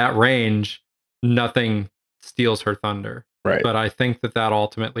out of that range, nothing steals her thunder. Right. But I think that that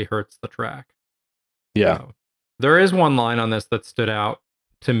ultimately hurts the track. Yeah. So, there is one line on this that stood out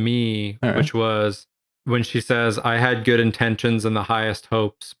to me, All right. which was when she says, I had good intentions and the highest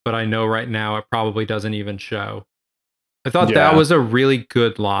hopes, but I know right now it probably doesn't even show. I thought that Yeah. was a really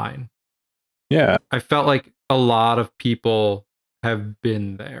good line. Yeah. I felt like a lot of people have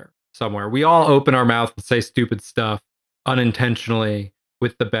been there somewhere. We all open our mouth and say stupid stuff unintentionally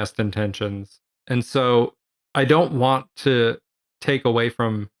with the best intentions. And so I don't want to take away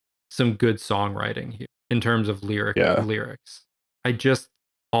from some good songwriting here in terms of Yeah. lyrics. I just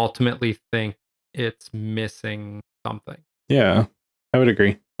ultimately think it's missing something. Yeah. I would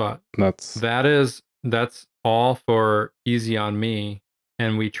agree. But That's that's all for Easy on Me,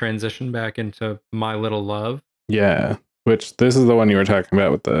 and we transition back into My Little Love. yeah. Which this is the one you were talking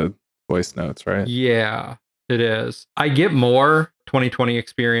about with the voice notes, right? Yeah, it is. I get more 2020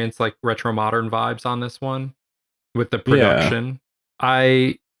 experience, like retro modern vibes on this one with the Yeah. production.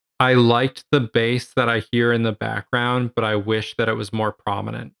 I I liked the bass that I hear in the background, but I wish that it was more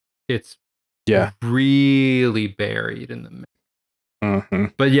prominent. It's Yeah. really buried in the mix. Hmm.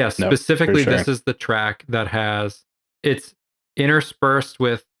 But yeah, Nope. For specifically sure. this is the track that has it's interspersed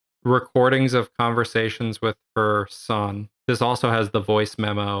with recordings of conversations with her son. This also has the voice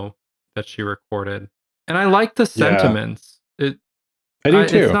memo that she recorded. And I like the Yeah. sentiments. I do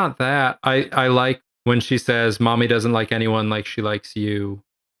It's too. not that. I like when she says mommy doesn't like anyone like she likes you.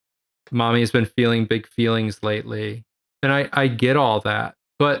 Mommy's been feeling big feelings lately. And I get all that.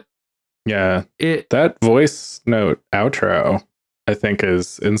 But Yeah. it That voice note outro, I think,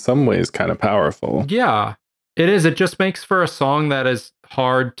 is in some ways kind of powerful. yeah, it is. It just makes for a song that is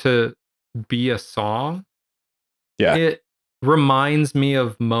hard to be a song. Yeah. It reminds me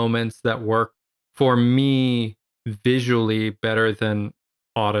of moments that work for me visually better than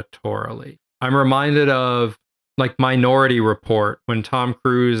auditorily. I'm reminded of like Minority Report when Tom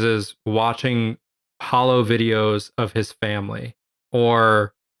Cruise is watching hollow videos of his family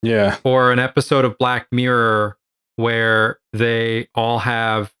or Yeah. an episode of Black Mirror where they all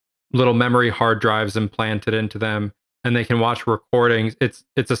have little memory hard drives implanted into them and they can watch recordings. It's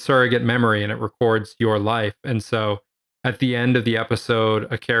a surrogate memory and it records your life. And so at the end of the episode,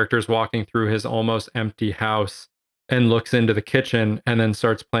 a character is walking through his almost empty house and looks into the kitchen and then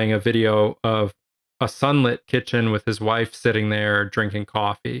starts playing a video of a sunlit kitchen with his wife sitting there drinking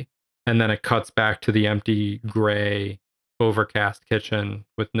coffee. And then it cuts back to the empty gray overcast kitchen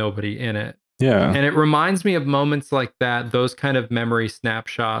with nobody in it. Yeah. And it reminds me of moments like that, those kind of memory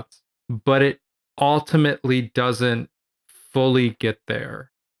snapshots, but it ultimately doesn't fully get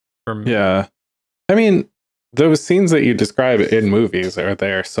there for me. Yeah. I mean, those scenes that you describe in movies are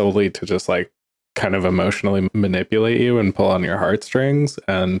there solely to just like kind of emotionally manipulate you and pull on your heartstrings.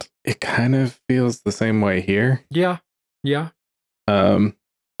 And it kind of feels the same way here. Yeah. Yeah. Um,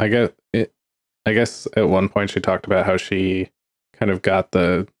 I get it. I guess at one point she talked about how she kind of got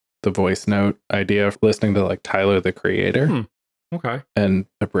the voice note idea of listening to like Tyler the Creator Okay. and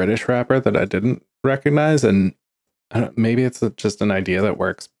a British rapper that I didn't recognize, and maybe it's just an idea that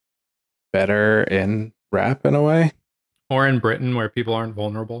works better in rap in a way. Or in Britain where people aren't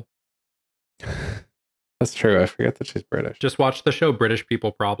vulnerable. That's true. I forget that she's British. Just watch the show British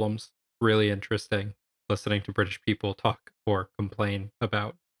People Problems. Really interesting listening to British people talk or complain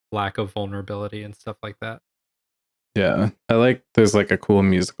about lack of vulnerability and stuff like that. Yeah. I like there's like a cool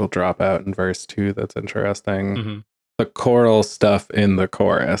musical dropout in verse 2 that's interesting. Mm-hmm. The choral stuff in the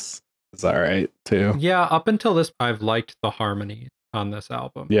chorus is all right too. Yeah, up until this, I've liked the harmonies on this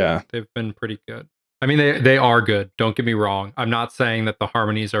album. Yeah. They've been pretty good. I mean, they are good. Don't get me wrong. I'm not saying that the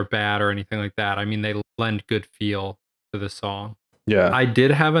harmonies are bad or anything like that. I mean, they lend good feel to the song. Yeah. I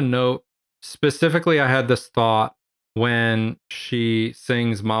did have a note. Specifically, I had this thought when she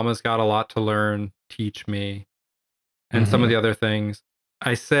sings Mama's Got a Lot to Learn, Teach Me, and some of the other things.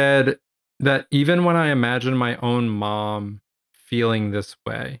 I said that even when I imagine my own mom feeling this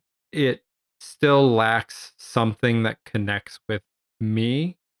way, it still lacks something that connects with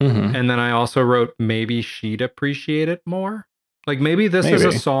me. And then I also wrote, maybe she'd appreciate it more. Like maybe this is a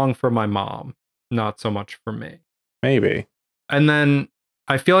Maybe. song for my mom, not so much for me. Maybe. And then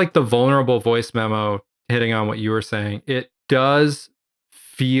I feel like the vulnerable voice memo, hitting on what you were saying, it does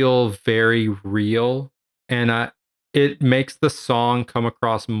feel very real. And it makes the song come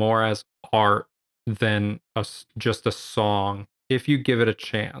across more as art than just a song if you give it a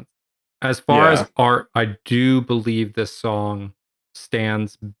chance. As far Yeah. as art, I do believe this song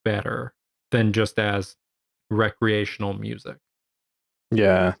stands better than just as recreational music.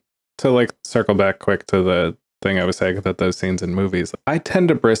 Yeah. To like circle back quick to the thing I was saying about those scenes in movies, I tend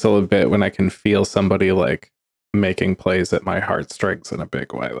to bristle a bit when I can feel somebody like making plays at my heartstrings in a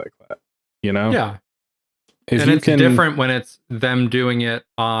big way like that. You know? Yeah. If And you it's can different when it's them doing it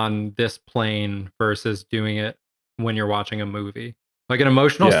on this plane versus doing it when you're watching a movie. Like an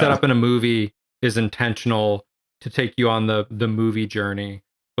emotional Yeah. setup in a movie is intentional to take you on the movie journey,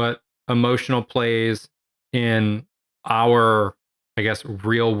 but emotional plays in our, I guess,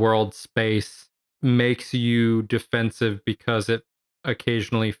 real world space makes you defensive because it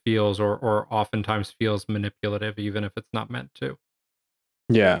occasionally feels or oftentimes feels manipulative, even if it's not meant to.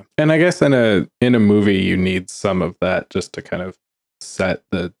 Yeah. And I guess in a movie you need some of that just to kind of set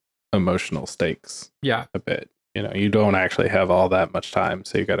the emotional stakes Yeah. a bit. You know, you don't actually have all that much time,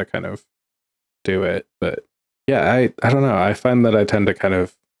 so you got to kind of do it. But yeah, I don't know. I find that I tend to kind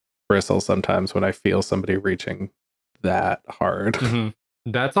of bristle sometimes when I feel somebody reaching that hard. Mm-hmm.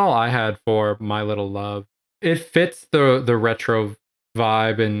 That's all I had for My Little Love. It fits the retro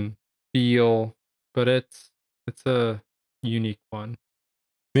vibe and feel, but it's a unique one.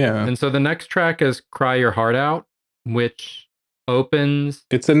 Yeah. And so the next track is Cry Your Heart Out, which opens.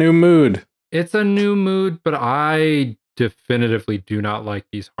 It's a new mood. It's a new mood, but I definitively do not like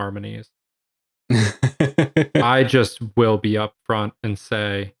these harmonies. I just will be upfront and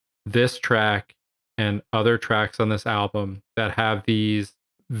say this track and other tracks on this album that have these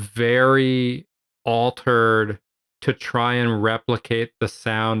very altered to try and replicate the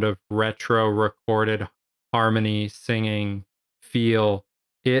sound of retro recorded harmony singing feel.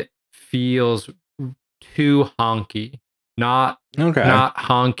 It feels too honky. Not Okay. not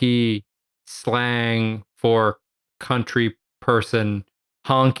honky slang for country person.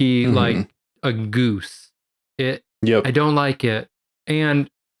 Honky like a goose. Yep. I don't like it. And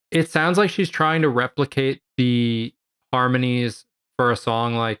it sounds like she's trying to replicate the harmonies for a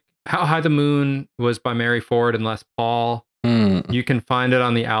song like How High the Moon was by Mary Ford and Les Paul. You can find it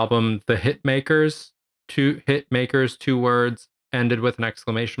on the album The Hitmakers. Two words ended with an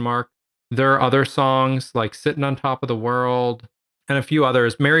exclamation mark. There are other songs like Sitting on Top of the World and a few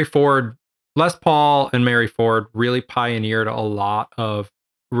others. Les Paul and Mary Ford really pioneered a lot of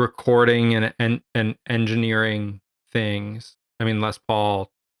recording and engineering things. I mean, Les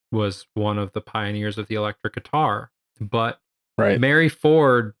Paul was one of the pioneers of the electric guitar, but Right. Mary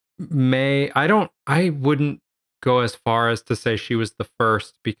Ford I wouldn't go as far as to say she was the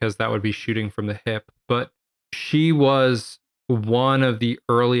first because that would be shooting from the hip, but she was one of the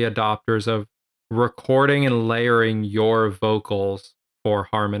early adopters of recording and layering your vocals for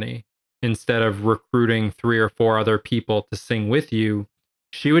harmony instead of recruiting 3 or 4 other people to sing with you.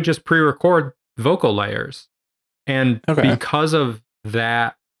 She would just pre-record vocal layers. And because of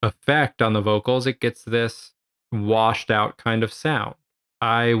that effect on the vocals, it gets this washed out kind of sound.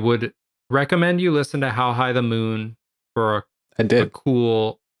 I would recommend you listen to How High the Moon for I a did.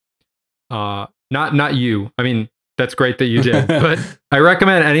 cool not you. I mean, That's great that you did. But I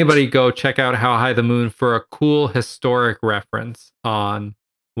recommend anybody go check out How High the Moon for a cool historic reference on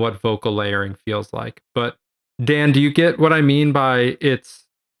what vocal layering feels like. But Dan, do you get what I mean by it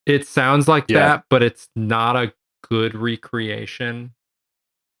sounds like Yeah. that, but it's not a good recreation?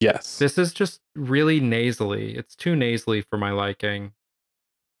 Yes. This is just really nasally. It's too nasally for my liking.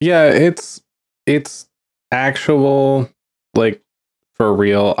 Yeah, it's actual, like, for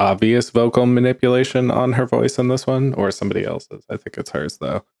real obvious vocal manipulation on her voice in this one, or somebody else's. I think it's hers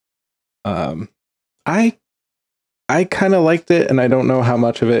though. Um I I kind of liked it, and I don't know how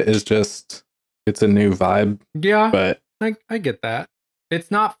much of it is just it's a new vibe, Yeah, but I get that. It's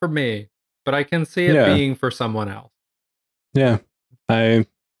not for me, but I can see it yeah, being for someone else. yeah. I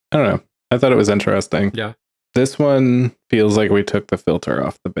don't know. I thought it was interesting. Yeah. This one feels like we took the filter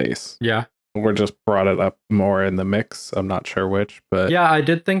off the bass. Yeah. We're just brought it up more in the mix. I'm not sure which, but Yeah, I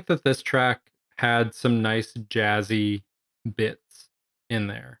did think that this track had some nice jazzy bits in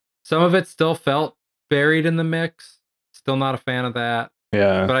there. Some of it still felt buried in the mix. Still not a fan of that.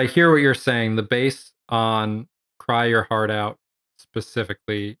 yeah, But I hear what you're saying. The bass on Cry Your Heart Out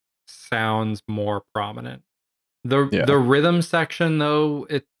specifically sounds more prominent. The yeah, rhythm section though,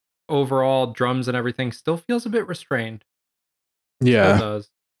 it overall drums and everything still feels a bit restrained. Still yeah, does.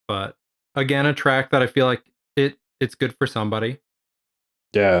 But again, a track that I feel like it's good for somebody.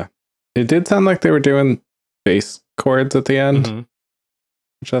 yeah. It did sound like they were doing bass chords at the end, Mhm.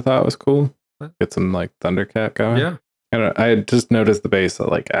 which I thought was cool. But Get some like Thundercat going. yeah. I had just noticed the bass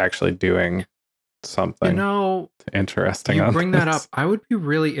like actually doing You something know, interesting you on bring that up. this. I would be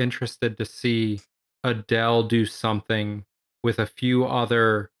really interested to see Adele do something with a few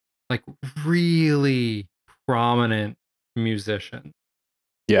other like really prominent musicians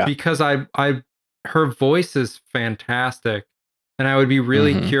Yeah. because I her voice is fantastic and I would be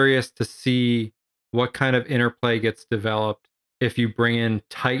really Hmm. curious to see what kind of interplay gets developed if you bring in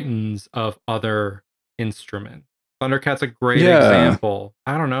titans of other instruments. Thundercat's a great Yeah. example.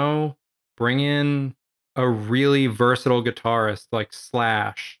 I don't know, bring in a really versatile guitarist like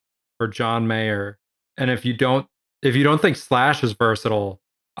Slash or John Mayer. And if you don't think Slash is versatile,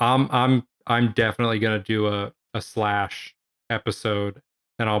 I'm definitely gonna do a Slash episode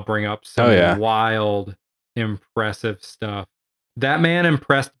and I'll bring up Oh some yeah. wild, impressive stuff. That man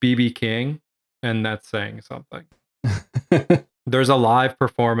impressed BB King, and that's saying something. There's a live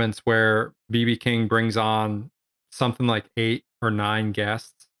performance where BB King brings on something like 8 or 9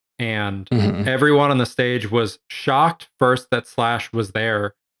 guests, and Hmm. everyone on the stage was shocked first that Slash was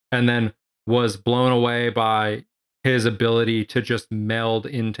there, and then was blown away by his ability to just meld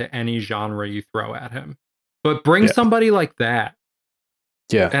into any genre you throw at him. But bring Yeah. somebody like that,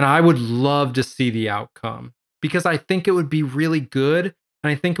 Yeah. and I would love to see the outcome because I think it would be really good,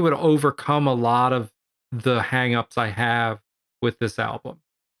 and I think it would overcome a lot of the hangups I have with this album.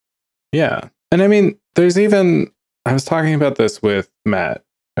 Yeah. And I mean, there's even, I was talking about this with Matt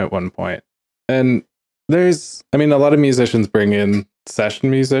at one point, and I mean, a lot of musicians bring in session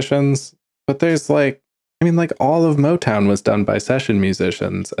musicians, but there's like, I mean, like all of Motown was done by session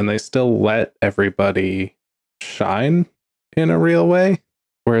musicians, and they still let everybody shine in a real way.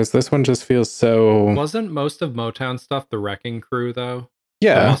 Whereas this one just feels so, Wasn't most of Motown stuff the Wrecking Crew though? The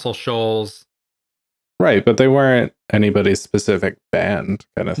yeah, Muscle Shoals. right. But they weren't anybody's specific band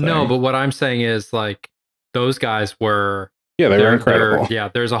kind of No, thing. but what I'm saying is like those guys were Yeah, they were they're incredible. yeah,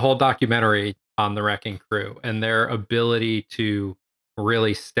 there's a whole documentary on the Wrecking Crew and their ability to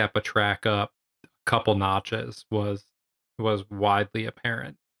really step a track up a couple notches was widely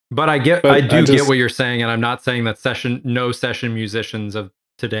apparent. But I But I do get just, what you're saying and I'm not saying that no session musicians of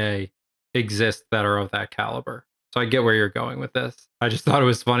today exist that are of that caliber. So I get where you're going with this. I just thought it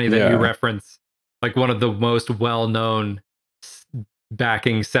was funny that you yeah. reference like one of the most well-known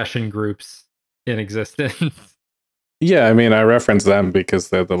backing session groups in existence. Yeah, I mean, I reference them because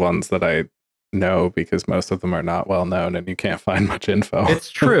they're the ones that I know because most of them are not well known and you can't find much info.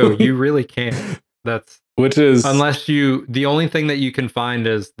 It's true, you really can't. That's Which is, unless the only thing that you can find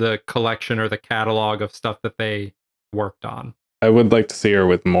is the collection or the catalog of stuff that they worked on. I would like to see her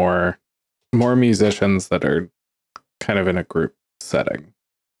with more musicians that are kind of in a group setting,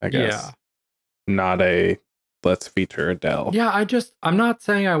 I Yeah. guess. Not a let's feature Adele. Yeah, I'm not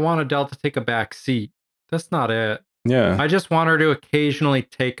saying I want Adele to take a back seat. That's not it. Yeah. I just want her to occasionally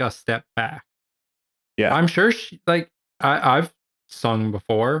take a step back. Yeah. I'm sure she like I've sung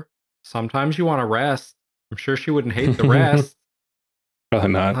before. Sometimes you want to rest. I'm sure she wouldn't hate the rest. Probably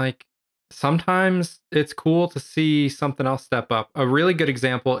not. Like sometimes it's cool to see something else step up. A really good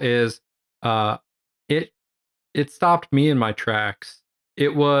example is uh it it stopped me in my tracks.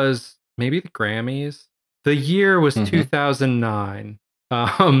 It was maybe the Grammys. The year was Mhm. 2009.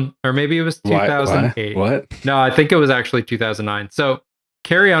 Or maybe it was Why? 2008. What? No, I think it was actually 2009. So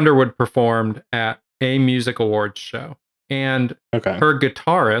Carrie Underwood performed at a music awards show, and Okay. her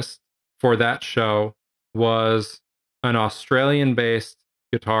guitarist for that show was an Australian-based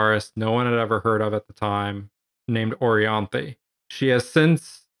guitarist no one had ever heard of at the time, named Orianthi. She has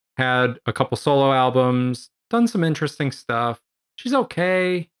since had a couple solo albums, done some interesting stuff. She's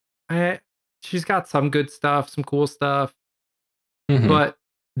okay. I, she's got some good stuff, some cool stuff. Mhm. But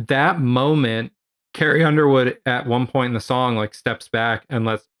that moment, Carrie Underwood at one point in the song like steps back and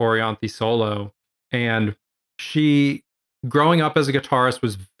lets Orianthi solo. And she, growing up as a guitarist,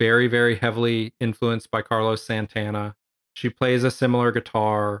 was very, very heavily influenced by Carlos Santana. She plays a similar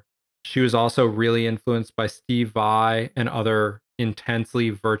guitar. She was also really influenced by Steve Vai and other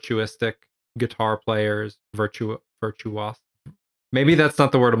intensely virtuistic guitar players, virtuos. Maybe that's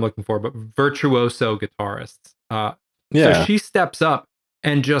not the word I'm looking for, but virtuoso guitarists. So Yeah. she steps up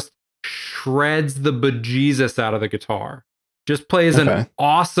and just shreds the bejesus out of the guitar. Just plays an Okay.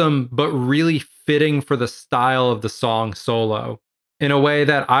 awesome but really fitting for the style of the song solo in a way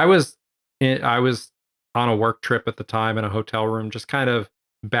that I was on a work trip at the time in a hotel room, just kind of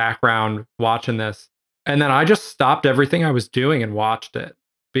background watching this. And then I just stopped everything I was doing and watched it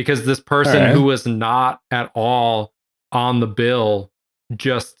because this All person who right. was not at all on the bill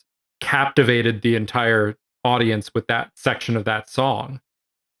just captivated the entire audience with that section of that song.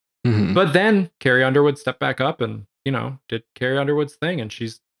 Mhm. But then Carrie Underwood stepped back up and, did Carrie Underwood's thing. And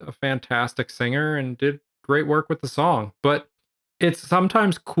she's a fantastic singer and did great work with the song. But it's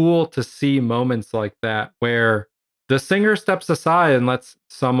sometimes cool to see moments like that where the singer steps aside and lets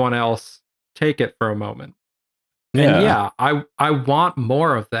someone else take it for a moment. And Yeah. yeah, I want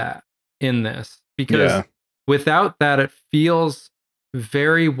more of that in this because Yeah. without that, it feels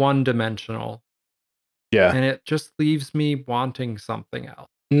very one dimensional Yeah. and it just leaves me wanting something else.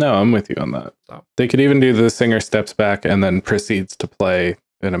 No, I'm with you on that. So, They could even do the singer steps back and then proceeds to play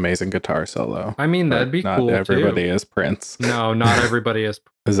an amazing guitar solo, I mean, that'd but be not cool too. everybody is Prince. No, not everybody is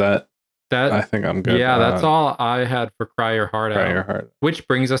Is that? that. I think I'm good. Yeah, that's all I had for Cry Your Heart Try Out, your heart. which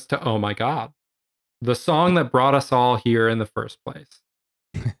brings us to Oh My God, the song that brought us all here in the first place.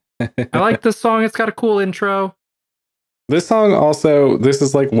 I like this song. It's got a cool intro. This song also, this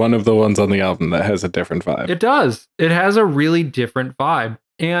is like one of the ones on the album that has a different vibe. It does. It has a really different vibe.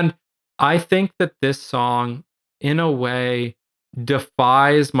 And I think that this song, in a way,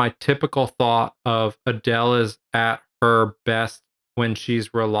 defies my typical thought of Adele is at her best when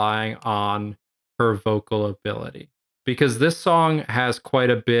she's relying on her vocal ability. Because this song has quite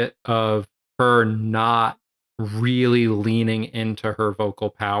a bit of her not really leaning into her vocal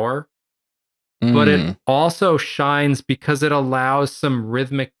power, but it Mm, also shines because it allows some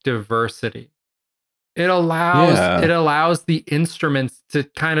rhythmic diversity. It yeah. allows the instruments to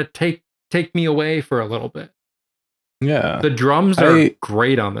kind of take me away for a little bit. Yeah. The drums are I,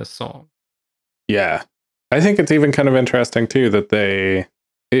 great on this song. yeah. I think it's even kind of interesting too that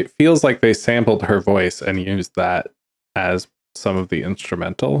it feels like they sampled her voice and used that as some of the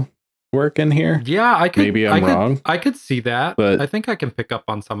instrumental work in here. Yeah, Maybe I'm wrong, I could see that. I but think I can pick up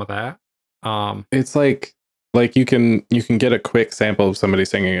on some of that. it's like you can get a quick sample of somebody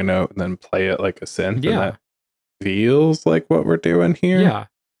singing a note and then play it like a synth, and Yeah, that feels like what we're doing here. yeah.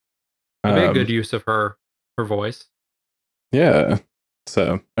 They made good Um, use of her voice. yeah.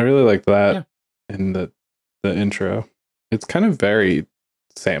 So I really like Yeah, that in the intro. It's kind of very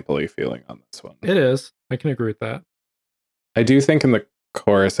sampley feeling on this one. it is. I can agree with that. I do think in the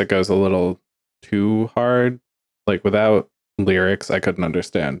chorus it goes a little too hard. Like without lyrics, I couldn't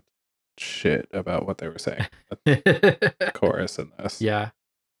understand shit about what they were saying. The chorus in this. Yeah,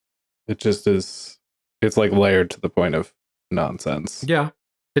 It just is, it's like layered to the point of nonsense. yeah.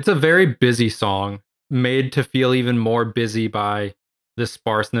 It's a very busy song, made to feel even more busy by the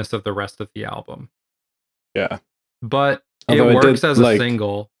sparseness of the rest of the album. Yeah. But it Although I works did as a like,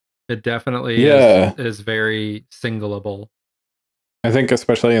 single. It definitely yeah, is very singleable. I think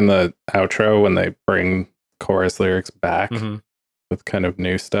especially in the outro when they bring chorus lyrics back Mhm. with kind of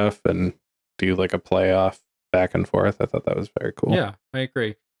new stuff and do like a play off back and forth. I thought that was very cool. Yeah, I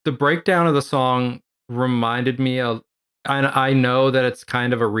agree. The breakdown of the song reminded me of, and I know that it's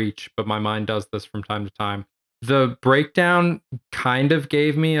kind of a reach, but my mind does this from time to time. The breakdown kind of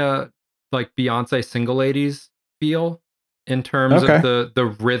gave me a like Beyonce Single Ladies feel in terms of Okay. the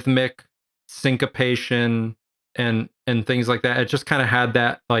rhythmic syncopation and things like that. It just kind of had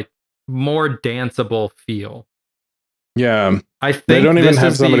that like more danceable feel. Yeah. I They think don't even this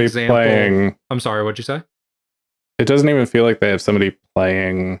have is the somebody example. playing. I'm sorry, what'd you say? It doesn't even feel like they have somebody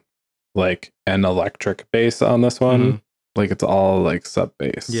playing like an electric bass on this one. Mhm. Like it's all like sub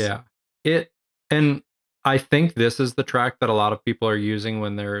bass. Yeah. It and I think this is the track that a lot of people are using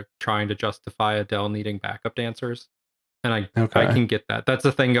when they're trying to justify Adele needing backup dancers. And I Okay. can get that. That's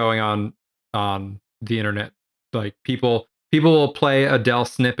a thing going on the internet. Like people will play Adele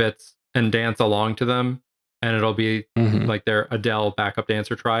snippets and dance along to them, and it'll be Hmm. like their Adele backup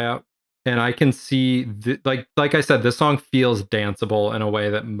dancer tryout. And I can see like I said, this song feels danceable in a way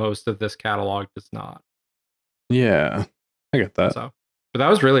that most of this catalog does not. Yeah, I get that. So, but that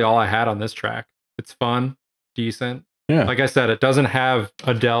was really all I had on this track. It's fun, decent. Yeah. Like I said, it doesn't have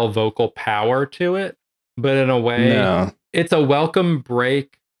Adele vocal power to it, but in a way, No. it's a welcome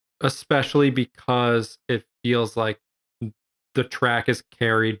break, especially because it feels like the track is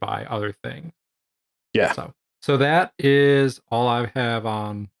carried by other things. Yeah. So that is all I have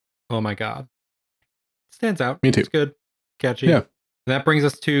on Oh My God. Stands out. Me too. It's good, catchy. Yeah. And that brings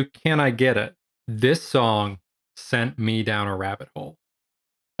us to Can I Get It? This song sent me down a rabbit hole.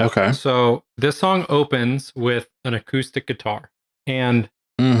 Okay. So this song opens with an acoustic guitar. And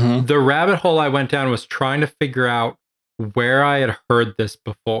Hmm. the rabbit hole I went down was trying to figure out where I had heard this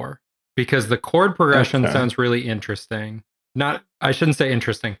before because the chord progression Okay. sounds really interesting. Not, I shouldn't say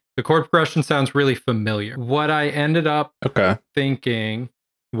interesting. The chord progression sounds really familiar. What I ended up Okay. thinking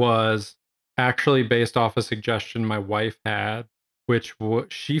was actually based off a suggestion my wife had, which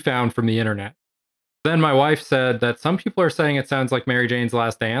she found from the internet. Then my wife said that some people are saying it sounds like Mary Jane's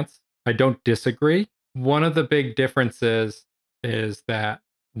Last Dance. I don't disagree. One of the big differences is that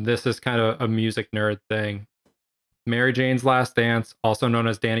this is kind of a music nerd thing. Mary Jane's Last Dance, also known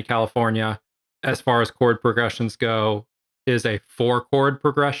as Danny California, as far as chord progressions go, is a 4 chord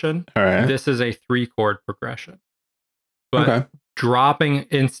progression. All right. This is a 3 chord progression. But Okay. dropping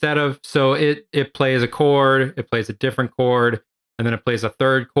instead of so it plays a chord, it plays a different chord, and then it plays a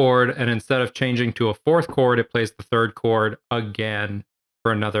third chord, and instead of changing to a fourth chord, it plays the third chord again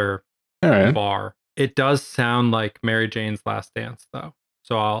for another All right. bar. It does sound like Mary Jane's Last Dance though.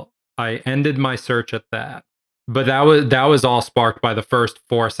 So I ended my search at that. But that was all sparked by the first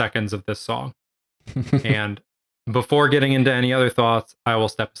 4 seconds of this song. And before getting into any other thoughts, I will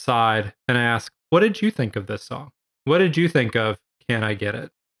step aside and ask, what did you think of this song? What did you think of Can I Get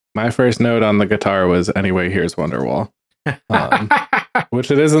It? My first note on the guitar was anyway, here's Wonderwall.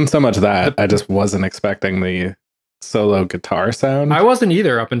 Which it isn't so much that. I just wasn't expecting the solo guitar sound. I wasn't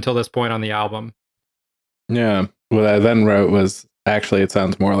either up until this point on the album. Yeah. What I then wrote was actually it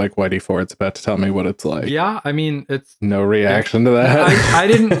sounds more like Whitey Ford's about to tell me what it's like. Yeah, I mean, it's No reaction to that. I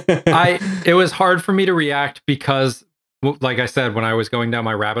didn't it was hard for me to react because like I said, when I was going down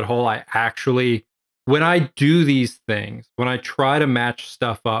my rabbit hole, I actually when I do these things, when I try to match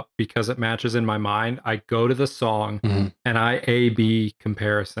stuff up because it matches in my mind, I go to the song Mhm. and I A B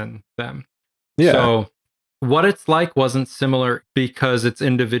comparison them. Yeah. So what it's like wasn't similar because it's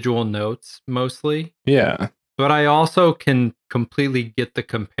individual notes mostly, Yeah. but I also can completely get the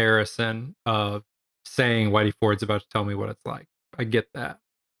comparison of saying Whitey Ford's about to tell me what it's like. I get that.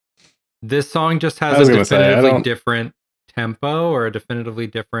 This song just I has a was gonna say I definitively don't different tempo or a definitively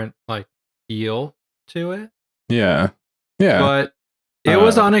different like feel to it, yeah. Yeah. but it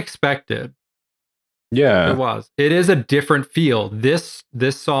was Um, unexpected. It yeah. was. It is a different feel. This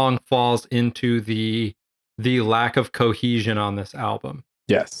song falls into the lack of cohesion on this album.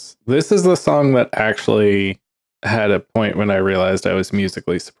 Yes. This is the song that actually had a point when I realized I was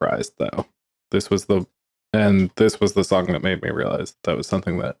musically surprised though. This was the this was the song that made me realize that was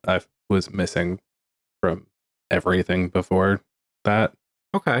something that I was missing from everything before that.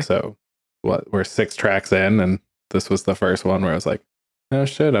 Okay. So what we're 6 tracks in and this was the first one where I was like, oh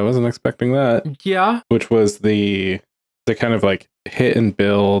shit, I wasn't expecting that. Yeah. Which was the kind of like hit and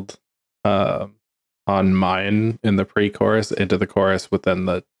build on mine in the pre-chorus into the chorus within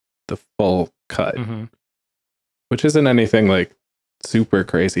the full cut, Mhm. which isn't anything like super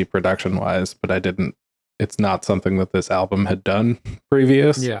crazy production wise, but I didn't. It's not something that this album had done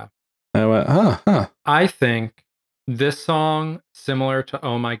previous. Yeah. And I went, huh. I think this song, similar to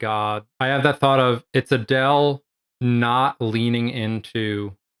Oh My God, I have that thought of it's Adele not leaning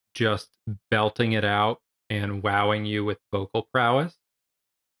into just belting it out and wowing you with vocal prowess.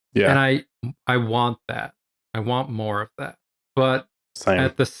 And Yeah, I want that. I want more of that. But same.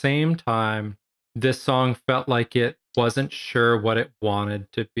 at the same time, this song felt like it wasn't sure what it wanted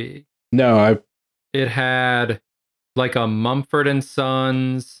to be. No, I It had like a Mumford and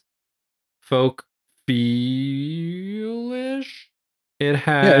Sons folk feelish. It ish.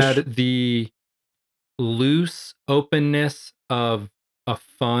 had the loose openness of a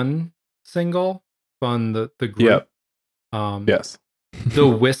Fun single, Fun the group. Yep. Um, Yes. The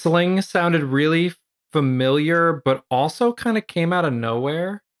whistling sounded really familiar, but also kind of came out of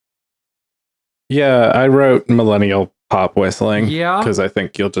nowhere. Yeah, I wrote millennial pop whistling Yeah. because I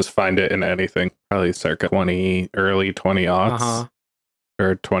think you'll just find it in anything, probably circa 20, early 20 aughts Uh-huh.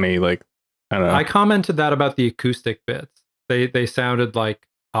 or 20, like, I don't know. I commented that about the acoustic bits. They sounded like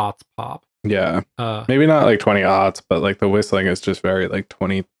aughts pop. Yeah. Uh, Maybe not like 20 aughts, but like the whistling is just very like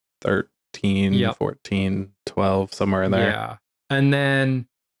 2013, yep. 14, 12, somewhere in there. Yeah. And then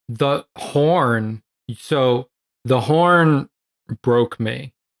the horn. So the horn broke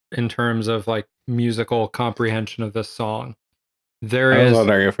me in terms of like musical comprehension of this song. There I was is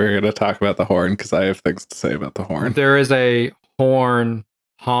wondering if we were going to talk about the horn because I have things to say about the horn. there is a horn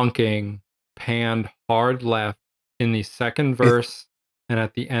honking panned hard left in the second It's verse and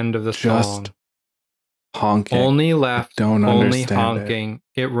at the end of the just song. honking. Only I left, don't only understand it. honking.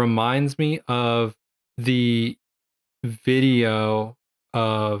 It reminds me of the video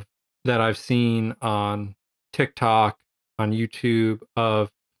of that I've seen on TikTok, on YouTube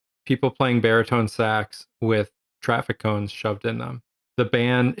of people playing baritone sax with traffic cones shoved in them. The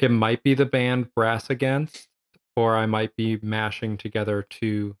band, it might be the band Brass Against, or I might be mashing together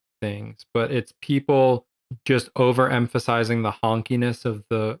two things, but it's people just overemphasizing the honkiness of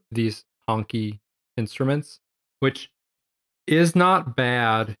these honky instruments, which is not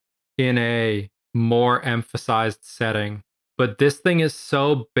bad in a more emphasized setting. But this thing is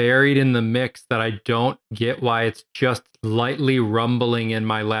so buried in the mix that I don't get why it's just lightly rumbling in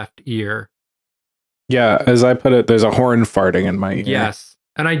my left ear. Yeah, as I put it, there's a horn farting in my ear. Yes.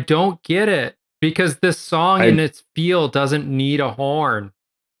 And I don't get it because this song in I its feel doesn't need a horn.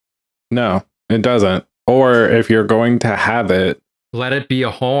 No, it doesn't. Or if you're going to have it, Let it be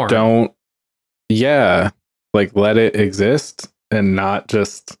a horn. don't like let it exist and not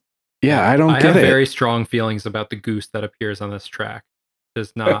just I don't I get have it. very strong feelings about the goose that appears on this track.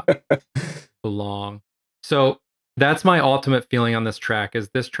 Does not belong. So that's my ultimate feeling on this track is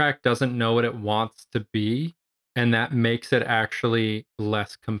this track doesn't know what it wants to be, and that makes it actually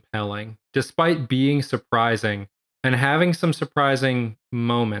less compelling despite being surprising and having some surprising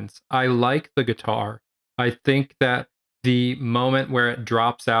moments. I like the guitar. I think that the moment where it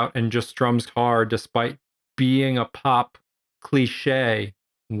drops out and just strums hard despite being a pop cliche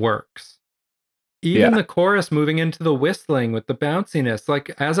works. Even Yeah. the chorus moving into the whistling with the bounciness, like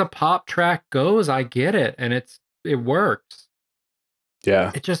as a pop track goes, I get it and it works.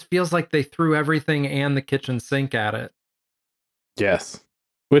 Yeah. It just feels like they threw everything and the kitchen sink at it. Yes.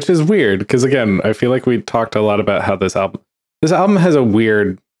 Which is weird because again, I feel like we talked a lot about how this album has a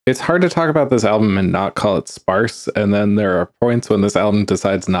weird it's hard to talk about this album and not call it sparse. And then there are points when this album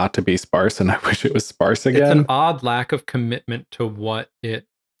decides not to be sparse, and I wish it was sparse It's an again. odd lack of commitment to what it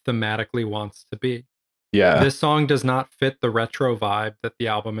thematically wants to be. Yeah. This song does not fit the retro vibe that the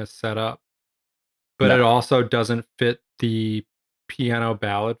album is set up, but No. it also doesn't fit the piano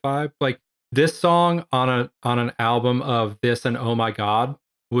ballad vibe. Like this song on an album of this and Oh My God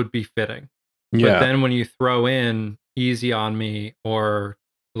would be fitting. But Yeah. then when you throw in Easy on Me or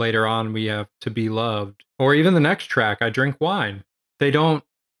later on we have To Be Loved or even the next track I Drink Wine, they don't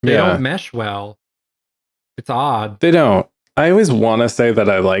mesh well. It's odd. They don't. I always want to say that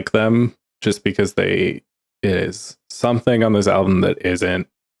I like them just because it is something on this album that isn't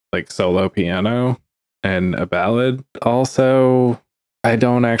like solo piano and a ballad. Also, I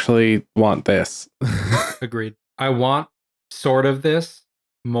don't actually want this. Agreed. I want sort of this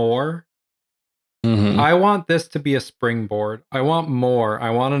more. Mhm. I want this to be a springboard. I want more. I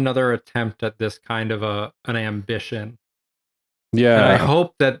want another attempt at this kind of an ambition. Yeah. And I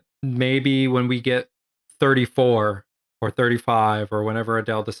hope that maybe when we get 34 or 35 or whenever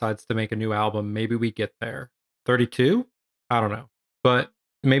Adele decides to make a new album, maybe we get there. 32? I don't know. But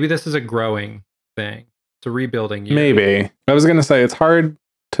maybe this is a growing thing. It's a rebuilding year. Maybe. I was going to say it's hard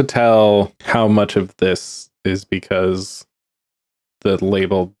to tell how much of this is because the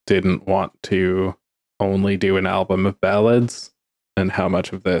label didn't want to only do an album of ballads and how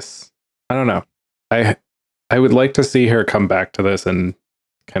much of this I don't know. I would like to see her come back to this and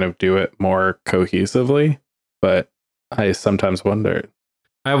kind of do it more cohesively, but I sometimes wonder.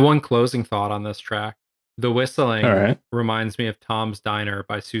 I have one closing thought on this track. The whistling All right. reminds me of Tom's Diner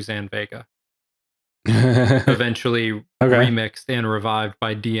by Suzanne Vega, eventually remixed and revived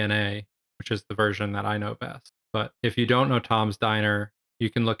by DNA, which is the version that I know best. But if you don't know Tom's Diner, you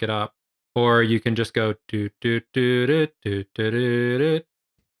can look it up, or you can just go do do do do do do do, do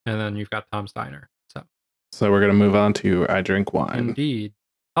and then you've got Tom's Diner. So we're gonna move on to I Drink Wine. Indeed.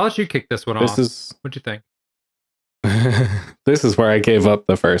 I'll let you kick this one off. What'd you think? This is where I gave up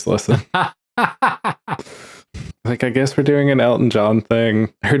the first listen. like, I guess we're doing an Elton John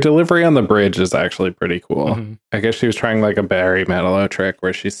thing. Her delivery on the bridge is actually pretty cool. Mhm. I guess she was trying like a Barry Manilow trick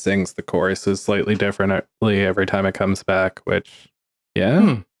where she sings the choruses slightly differently every time it comes back, which, yeah,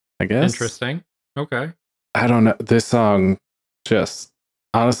 Hmm. I guess. Interesting. Okay. I don't know. This song just,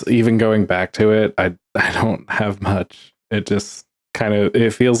 honestly, even going back to it, I don't have much. It just kind of,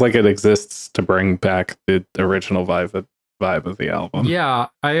 it feels like it exists to bring back the original vibe of the album. Yeah,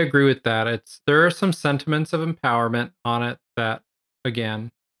 I agree with that. There are some sentiments of empowerment on it that,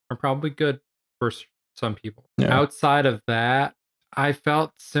 again, are probably good for some people. Yeah. Outside of that, I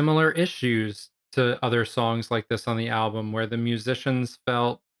felt similar issues to other songs like this on the album where the musicians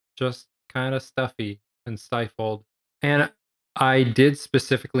felt just kind of stuffy and stifled. And I did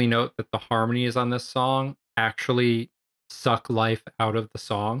specifically note that the harmonies on this song actually suck life out of the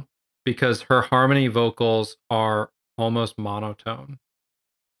song because her harmony vocals are almost monotone.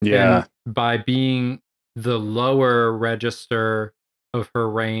 Yeah. And by being the lower register of her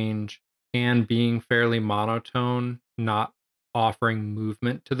range and being fairly monotone, not offering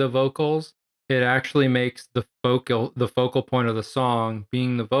movement to the vocals, it actually makes the focal point of the song,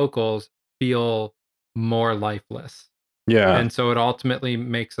 being the vocals, feel more lifeless. Yeah. And so it ultimately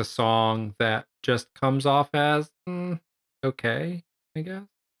makes a song that just comes off as okay, I guess.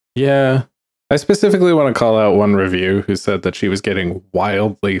 Yeah. I specifically want to call out one review who said that she was getting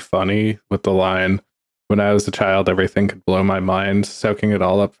wildly funny with the line, "When I was a child, everything could blow my mind, soaking it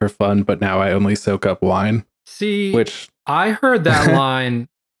all up for fun, but now I only soak up wine." See, Which, I heard that line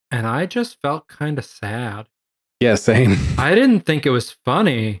and I just felt kind of sad. yeah, same. I didn't think it was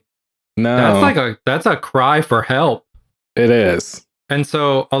funny. No, That's a cry for help. it is. And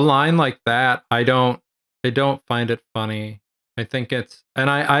so a line like that, I don't find it funny. I think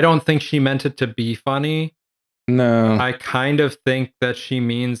I don't think she meant it to be funny. No. I kind of think that she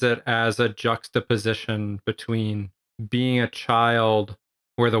means it as a juxtaposition between being a child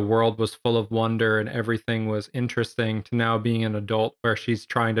where the world was full of wonder and everything was interesting to now being an adult where she's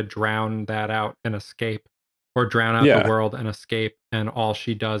trying to drown that out and escape or drown out the Yeah, world and escape and all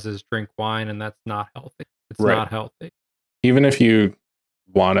she does is drink wine and that's not healthy. It's right. not healthy. Even if you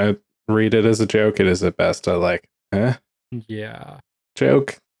want to read it as a joke, it is at best a like, Yeah.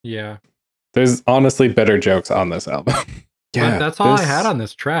 joke. Yeah. There's honestly better jokes on this album. But Yeah, that's all I had on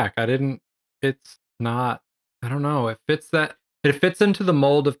this track. It's not, I don't know. It fits into the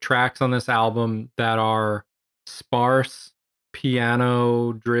mold of tracks on this album that are sparse,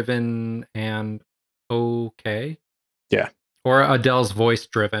 piano driven, and okay. yeah, Or Adele's voice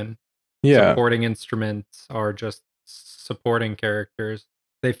driven. yeah. Supporting instruments are just supporting characters.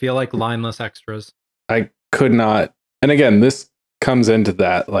 They feel like lineless extras. I could not. And again, this comes into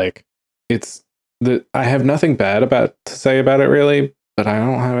that. Like, it's I have nothing bad about to say about it really, but I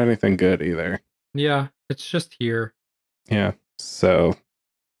don't have anything good either. Yeah, it's just here. Yeah. So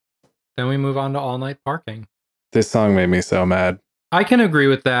Then we move on to All Night Parking. this song made me so mad. I can agree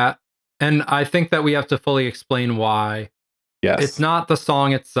with that. And I think that we have to fully explain why. Yes. It's not the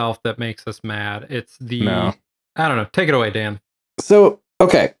song itself that makes us mad. It's No. I don't know. Take it away, Dan. So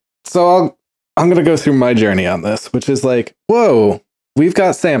okay. So I'm gonna go through my journey on this, which is like, whoa, we've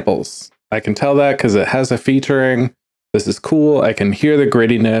got samples. I can tell that because it has a featuring. This is cool. I can hear the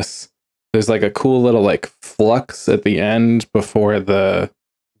grittiness. There's like a cool little like flux at the end before the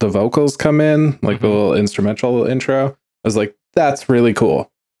vocals come in, like the little instrumental intro. I was like, that's really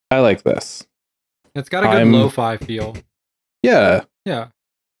cool. I like this. It's got a good lo-fi feel. Yeah. Yeah.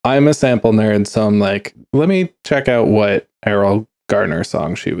 I'm a sample nerd, so I'm like, let me check out what Errol Garner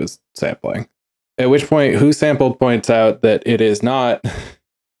song she was sampling. At which point, Who Sampled points out that it is not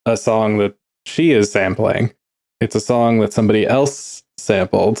a song that she is sampling. It's a song that somebody else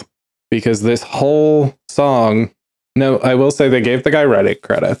sampled because this whole song, no, I will say they gave the guy Reddit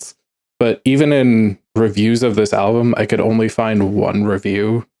credits, but even in reviews of this album, I could only find one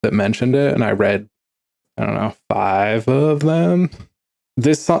review that mentioned it, and I read, I don't know, 5 of them.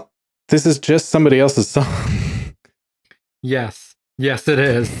 This is just somebody else's song. Yes. Yes, it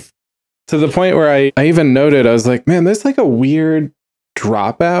is. To the point where I even noted, I was like, man, there's like a weird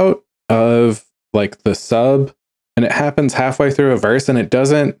dropout of like the sub, and it happens halfway through a verse, and it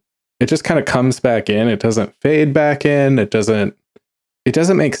just kind of comes back in. It doesn't fade back in. It doesn't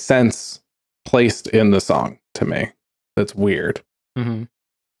make sense placed in the song to me. That's weird. Mm-hmm.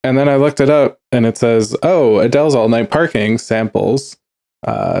 And then I looked it up, and it says, oh, Adele's All Night Parking samples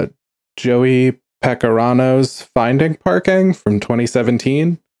Joey Pecorano's Finding Parking from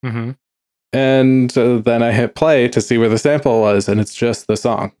 2017. Mm-hmm. And then I hit play to see where the sample was, and it's just the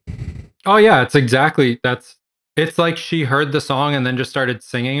song. Oh yeah, it's like she heard the song and then just started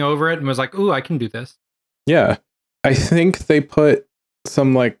singing over it and was like, ooh, I can do this. Yeah. I think they put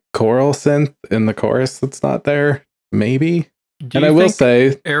some like choral synth in the chorus that's not there, maybe. Do And you I will think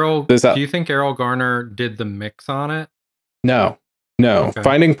say Errol? this Do you think Errol Garner did the mix on it? no. Okay.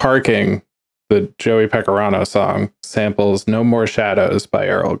 Finding Parking, the Joey Pecorano song, samples No More Shadows by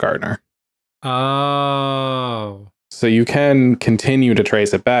Errol Garner. Oh. So you can continue to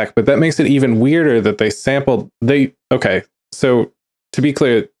trace it back, but that makes it even weirder that okay. So to be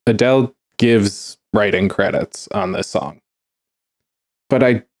clear, Adele gives writing credits on this song. But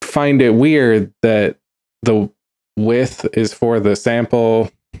I find it weird that the width is for the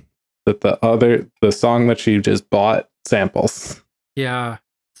sample that the song that she just bought samples. Yeah.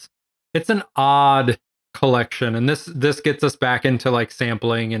 It's an odd collection, and this gets us back into like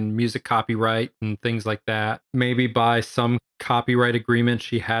sampling and music copyright and things like that. Maybe by some copyright agreement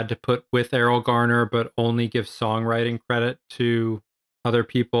she had to put with Errol Garner but only give songwriting credit to other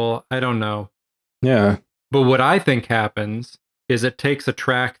people. I don't know. Yeah. But what I think happens is it takes a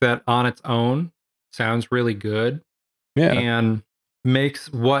track that on its own sounds really good Yeah. and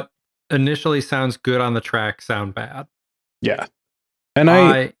makes what initially sounds good on the track sound bad. Yeah.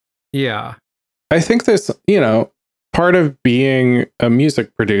 And Yeah. I think this, part of being a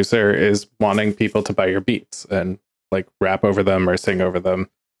music producer is wanting people to buy your beats and like rap over them or sing over them.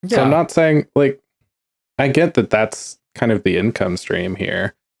 Yeah. So I'm not saying like, I get that that's kind of the income stream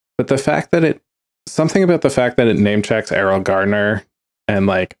here, but something about the fact that it name checks Errol Garner and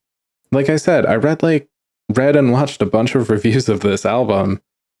like I said, I read and watched a bunch of reviews of this album,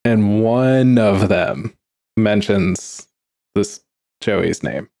 and one of them mentions this Joey's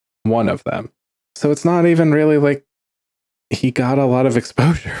name. One of them. So it's not even really like he got a lot of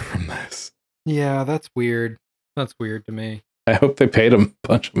exposure from this. Yeah, that's weird. That's weird to me. I hope they paid him a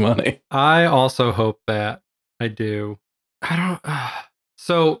bunch of money. I also hope that. I do. I don't.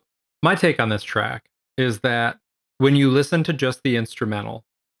 So, my take on this track is that when you listen to just the instrumental,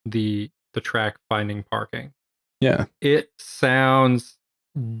 the track Finding Parking, Yeah. it sounds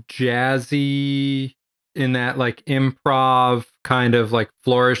jazzy in that like improv kind of like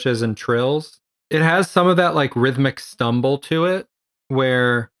flourishes and trills. It has some of that like rhythmic stumble to it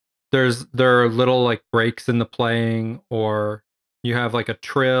where there are little like breaks in the playing, or you have like a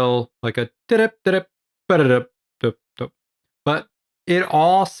trill, like a dip dip dip dip dip. But it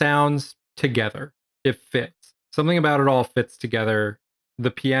all sounds together. It fits. Something about it all fits together.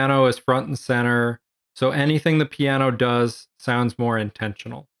 The piano is front and center, so anything the piano does sounds more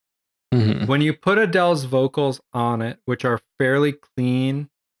intentional. Mm-hmm. When you put Adele's vocals on it, which are fairly clean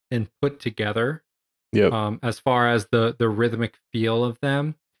and put together, Yep. as far as the rhythmic feel of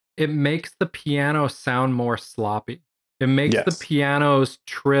them, it makes the piano sound more sloppy. It makes the piano's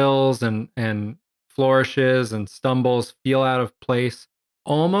trills and flourishes and stumbles feel out of place,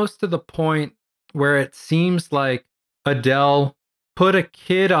 almost to the point where it seems like Adele put a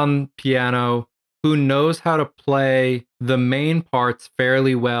kid on piano who knows how to play the main parts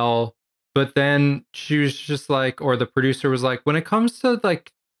fairly well, but then she was just like, or the producer was like, when it comes to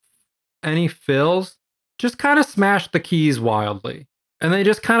like any fills, just kind of smash the keys wildly. And they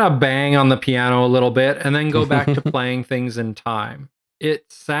just kind of bang on the piano a little bit and then go back to playing things in time. It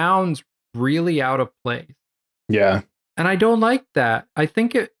sounds really out of place. Yeah. And I don't like that. I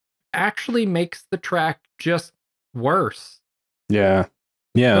think it actually makes the track just worse. Yeah.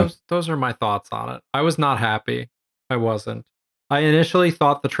 Yeah. Those are my thoughts on it. I was not happy. I wasn't. I initially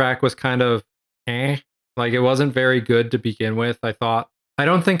thought the track was kind of like it wasn't very good to begin with. I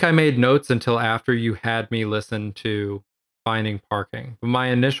don't think I made notes until after you had me listen to Finding Parking. But my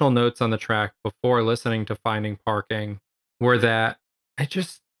initial notes on the track before listening to Finding Parking were that I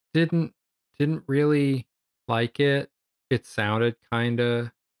just didn't really like it. It sounded kind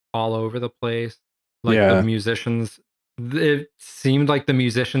of all over the place. Like the musicians, it seemed like the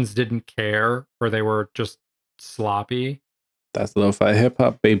musicians didn't care, or they were just sloppy. That's lo-fi hip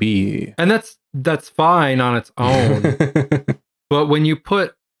hop, baby. And that's fine on its own. But when you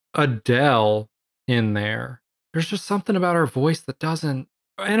put Adele in there, there's just something about her voice that doesn't,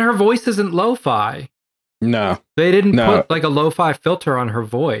 and her voice isn't lo-fi. No. They didn't put like a lo-fi filter on her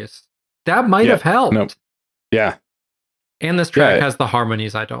voice. That might have helped. Nope. Yeah. And this track has the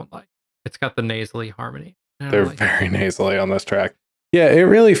harmonies I don't like. It's got the nasally harmony. They're very nasally on this track. Yeah, it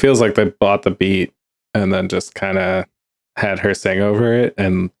really feels like they bought the beat and then just kind of had her sing over it,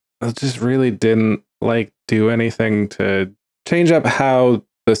 and it just really didn't like do anything to change up how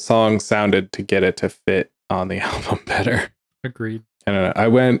the song sounded to get it to fit on the album better. Agreed. I don't know. I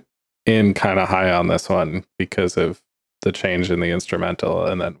went in kind of high on this one because of the change in the instrumental,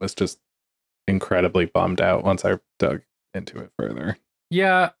 and then was just incredibly bummed out once I dug into it further.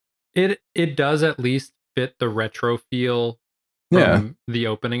 Yeah, it does at least fit the retro feel Yeah. from the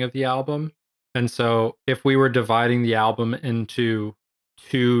opening of the album. And so if we were dividing the album into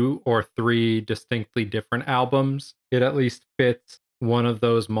 2 or 3 distinctly different albums, it at least fits one of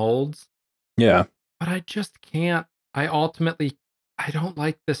those molds. Yeah. But I just can't. I don't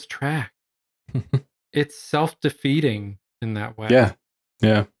like this track. It's self-defeating in that way. Yeah.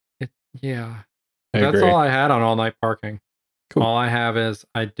 Yeah. It yeah. I That's agree. all I had on All Night Parking. Cool. All I have is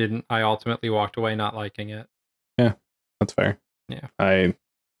I ultimately walked away not liking it. Yeah. That's fair. Yeah.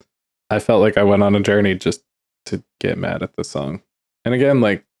 I felt like I went on a journey just to get mad at the song. And again,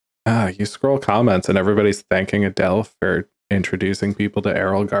 like, you scroll comments and everybody's thanking Adele for introducing people to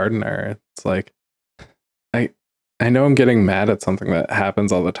Errol Gardner. It's like, I know I'm getting mad at something that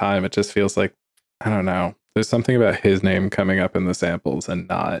happens all the time. It just feels like, I don't know. There's something about his name coming up in the samples and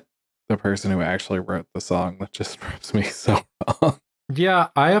not the person who actually wrote the song that just rubs me so wrong. Yeah,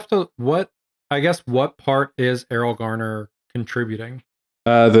 I guess what part is Errol Garner contributing?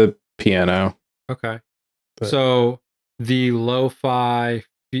 The piano. Okay. But So the lo-fi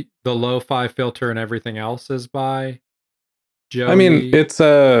filter and everything else is by I mean, Joey. it's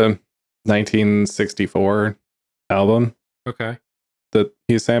a 1964 album Okay. that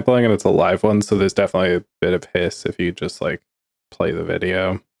he's sampling, and it's a live one, so there's definitely a bit of hiss if you just like play the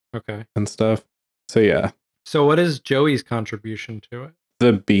video Okay. and stuff. So yeah, So what is Joey's contribution to it?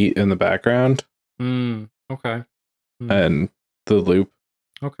 the beat in the background Okay. and the loop.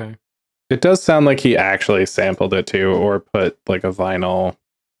 Okay. It does sound like he actually sampled it too, or put like a vinyl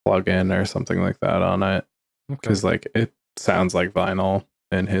plug-in or something like that on it, Okay. because like it sounds like vinyl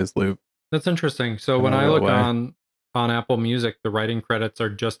in his loop. That's interesting. So In when a I real look way. on Apple Music, the writing credits are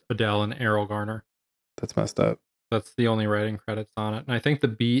just Adele and Errol Garner. That's messed up. That's the only writing credits on it. And I think the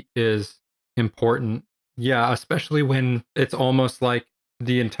beat is important. Yeah, especially when it's almost like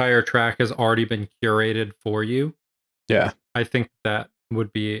the entire track has already been curated for you. Yeah. I think that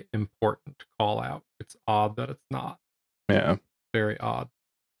would be important to call out. It's odd that it's not. Yeah. Very odd.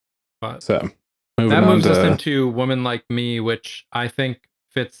 But So moving that on moves us to into Woman Like Me, which I think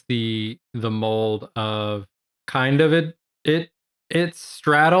fits the mold of kind of it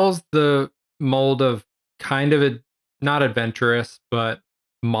straddles the mold of kind of not adventurous, but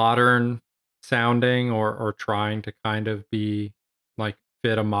modern sounding, or trying to kind of be like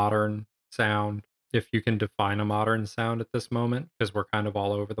fit a modern sound, if you can define a modern sound at this moment, because we're kind of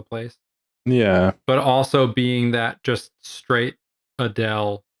all over the place. yeah. But also being that just straight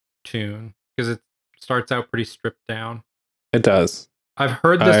Adele tune, because it starts out pretty stripped down. It does. I've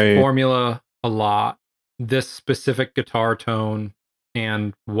heard this formula a lot. This specific guitar tone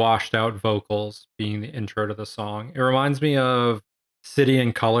and washed out vocals being the intro to the song. It reminds me of City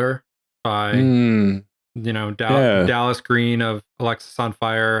in Color by Yeah. Dallas Green of Alexis on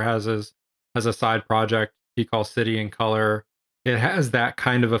Fire has a side project he calls City in Color. It has that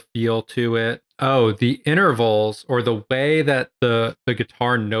kind of a feel to it. Oh, the intervals, or the way that the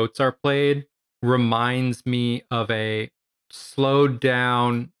guitar notes are played, reminds me of a slowed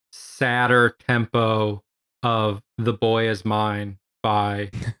down, sadder tempo of The Boy Is Mine by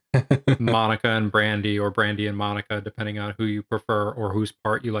Monica and Brandy, or Brandy and Monica, depending on who you prefer or whose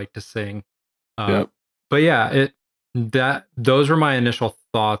part you like to sing. Yep. But yeah, those were my initial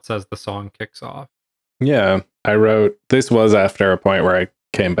thoughts as the song kicks off. Yeah. I wrote, this was after a point where I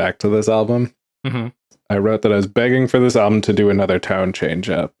came back to this album. Mm-hmm. I wrote that I was begging for this album to do another tone change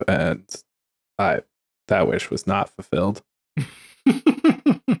up, and that wish was not fulfilled.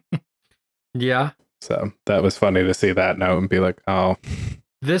 Yeah. So that was funny to see that note and be like, oh.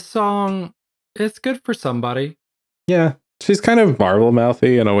 This song, it's good for somebody. Yeah. She's kind of marble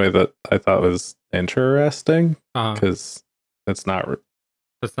mouthy in a way that I thought was interesting, because that's not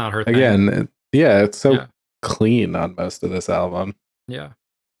her thing. Again, it's so clean on most of this album. Yeah.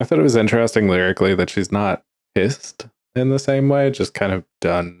 I thought it was interesting lyrically that she's not pissed in the same way, just kind of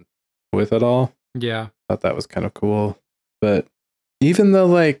done with it all. Yeah. I thought that was kind of cool. But even though,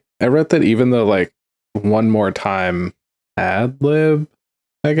 like, I wrote that even though, like, one more time ad lib,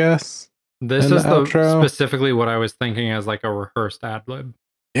 I guess. This is specifically what I was thinking as like a rehearsed ad lib.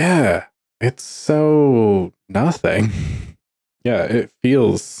 Yeah. It's so nothing. Yeah, it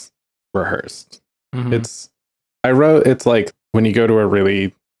feels rehearsed. Mm-hmm. It's like when you go to a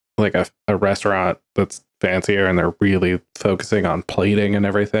really, like a restaurant that's fancier and they're really focusing on plating and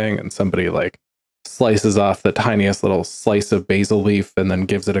everything, and somebody like slices off the tiniest little slice of basil leaf and then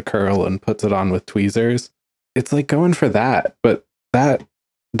gives it a curl and puts it on with tweezers. It's like going for that, but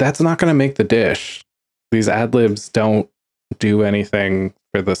that's not going to make the dish. These ad libs don't do anything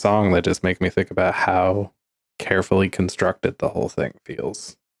for the song that just make me think about how carefully constructed the whole thing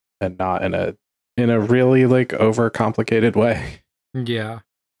feels, and not in a in a really like overcomplicated way. Yeah.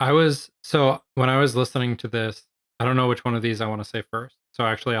 So when I was listening to this, I don't know which one of these I want to say first. So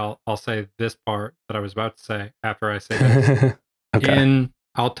actually I'll say this part that I was about to say after I say this. Okay.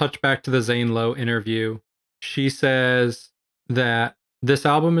 I'll touch back to the Zane Lowe interview. She says that this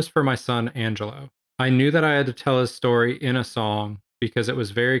album is for my son Angelo. I knew that I had to tell his story in a song because it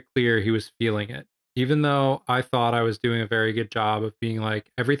was very clear he was feeling it. Even though I thought I was doing a very good job of being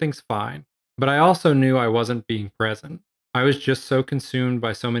like everything's fine, but I also knew I wasn't being present. I was just so consumed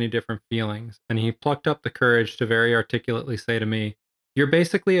by so many different feelings, and he plucked up the courage to very articulately say to me, "You're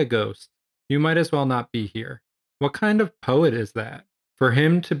basically a ghost. You might as well not be here." What kind of poet is that? For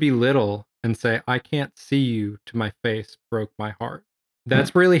him to belittle and say, "I can't see you" to my face broke my heart. Hmm.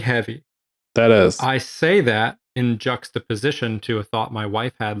 That's really heavy. That is. I say that in juxtaposition to a thought my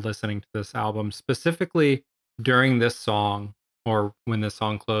wife had listening to this album, specifically during this song or when this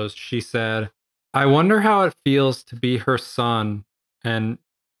song closed. She said, I wonder how it feels to be her son and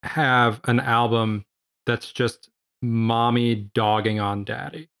have an album that's just mommy dogging on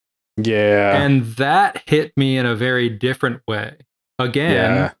daddy. Yeah. And that hit me in a very different way.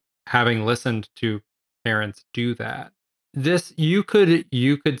 Again, Yeah. having listened to parents do that. You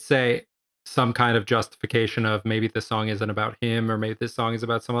could say some kind of justification of maybe this song isn't about him or maybe this song is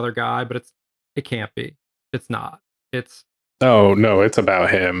about some other guy, but it can't be. It's not. It's Oh, no, it's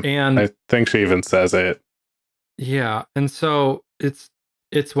about him. and I think she even says it. yeah, and so it's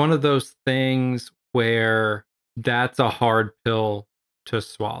one of those things where that's a hard pill to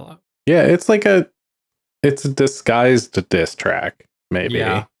swallow. Yeah, it's a disguised diss track, Yeah.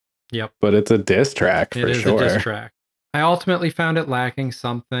 maybe, Yep. but it's a diss track It for is a diss sure. track. I ultimately found it lacking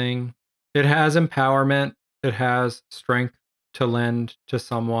something. It has empowerment, it has strength to lend to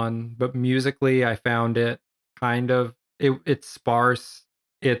someone, but musically I found it it's sparse.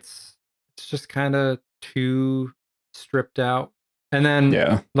 It's just kind of too stripped out. And then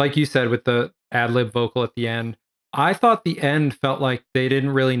Yeah. like you said with the ad-lib vocal at the end, I thought the end felt like they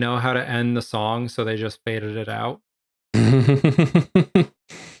didn't really know how to end the song, so they just faded it out.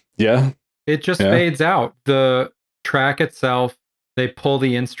 Yeah. It just Yeah. fades out. The track itself, they pull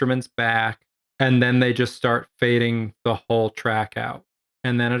the instruments back and then they just start fading the whole track out.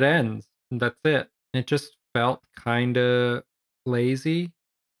 And then it ends. That's it. It just felt kind of lazy,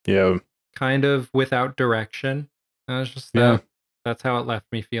 Yeah. kind of without direction. And it's just Yeah. that's how it left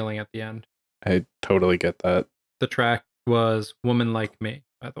me feeling at the end. I totally get that. The track was Woman Like Me,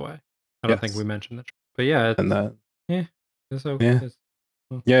 by the way. I don't think we Yes. mentioned the track. But yeah, And that, yeah, it's okay. yeah.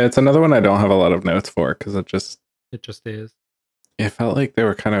 Well, Yeah, it's another one I don't have a lot of notes for because it just is. it felt like they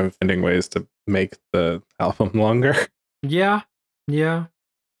were kind of finding ways to make the album longer, Yeah. Yeah.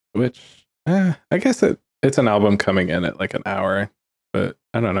 which I guess it's an album coming in at like an hour, but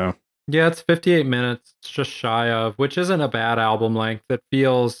I don't know. Yeah, it's 58 minutes. It's just shy of, which isn't a bad album length. It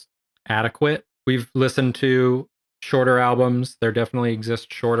feels adequate. We've listened to shorter albums. There definitely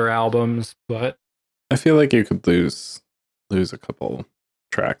exist shorter albums, but I feel like you could lose a couple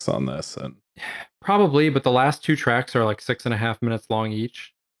tracks on this, and probably, but the last two tracks are like 6.5 minutes long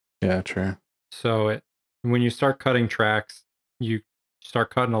each. yeah, true. So when you start cutting tracks, you start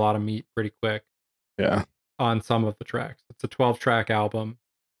cutting a lot of meat pretty quick Yeah. on some of the tracks. It's a 12-track album.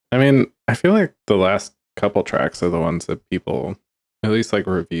 I mean, I feel like the last couple tracks are the ones that people, at least like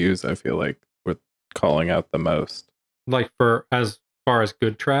reviews, I feel like were calling out the most. Like for as far as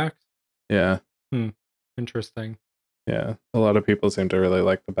good tracks. Yeah. Hmm. Interesting. Yeah. A lot of people seem to really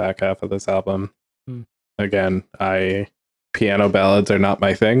like the back half of this album. Hmm. Again, piano ballads are not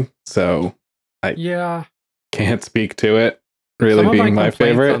my thing, so I Yeah. can't speak to it really Some of being my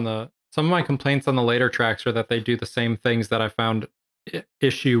favorite. some of my complaints on the later tracks are that they do the same things that I found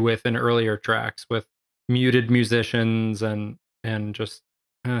issue with in earlier tracks with muted musicians and just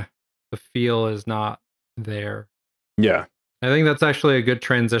the feel is not there. Yeah. I think that's actually a good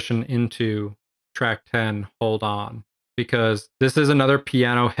transition into track 10, Hold On, because this is another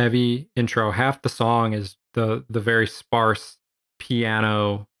piano heavy intro. Half the song is the very sparse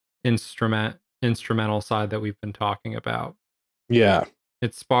piano instrumental side that we've been talking about. Yeah.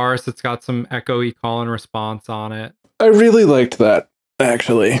 It's sparse, it's got some echoey call and response on it. I really liked that,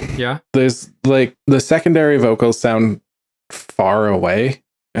 actually. Yeah. There's like the secondary vocals sound far away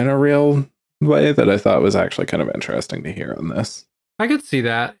in a real way that I thought was actually kind of interesting to hear on this. I could see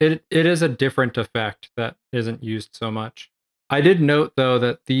that. It is a different effect that isn't used so much. I did note though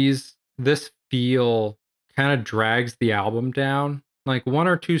that this feel kind of drags the album down. Like one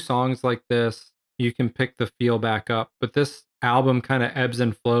or two songs like this, you can pick the feel back up, but this album kind of ebbs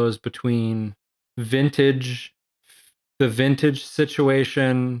and flows between vintage the vintage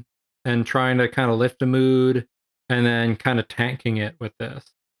situation and trying to kind of lift a mood and then kind of tanking it with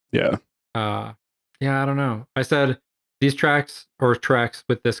this. Yeah. Yeah, I don't know. I said these tracks or tracks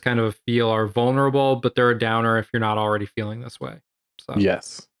with this kind of a feel are vulnerable, but they're a downer if you're not already feeling this way. So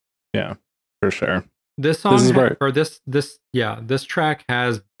Yes. Yeah, for sure. this This song is where or this track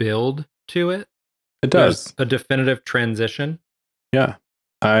has build to it. it There's does. a definitive transition. Yeah.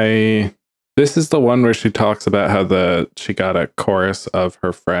 This is the one where she talks about how she got a chorus of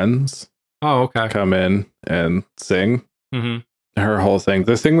her friends Oh, okay. come in and sing. Mm-hmm. Her whole thing.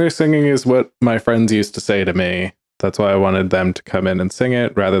 The thing they're singing is what my friends used to say to me. That's why I wanted them to come in and sing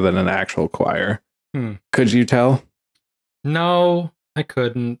it rather than an actual choir. Could you tell? No, I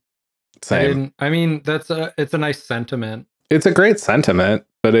couldn't. Same. I didn't. I mean, it's a nice sentiment. It's a great sentiment,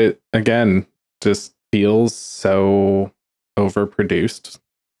 but it again just feels so overproduced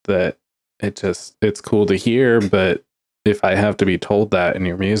that it's cool to hear, but if I have to be told that in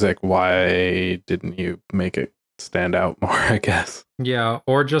your music, why didn't you make it stand out more, I guess? Yeah,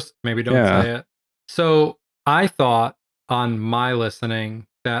 or just maybe don't say it. So I thought on my listening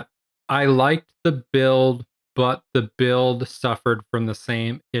that I liked the build, but the build suffered from the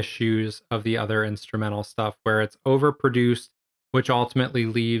same issues of the other instrumental stuff where it's overproduced, which ultimately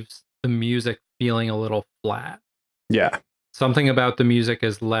leaves the music feeling a little flat. Yeah. Something about the music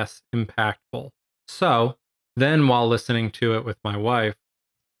is less impactful. So then while listening to it with my wife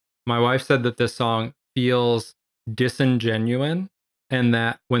said that this song feels disingenuine and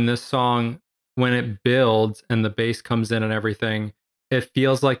that when this song, when it builds and the bass comes in and everything, it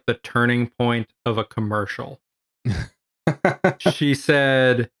feels like the turning point of a commercial. She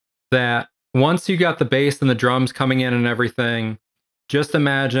said that once you got the bass and the drums coming in and everything, just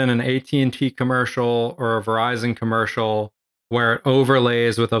imagine an AT&T commercial or a Verizon commercial where it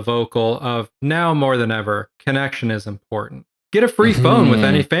overlays with a vocal of now more than ever, connection is important. Get a free phone with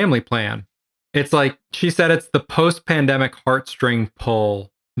any family plan. It's like she said it's the post-pandemic heartstring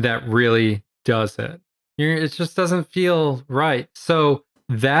pull that really does it. It just doesn't feel right. So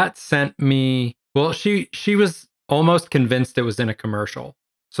that sent me, well, she was almost convinced it was in a commercial.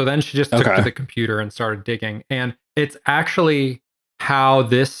 So then she just took to the computer and started digging. And it's actually how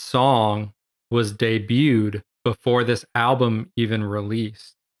this song was debuted before this album even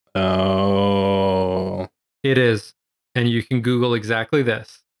released. Oh. It is. And you can Google exactly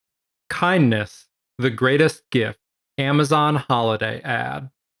this. Kindness, the greatest gift, Amazon holiday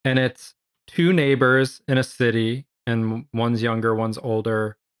ad. And it's two neighbors in a city, and one's younger, one's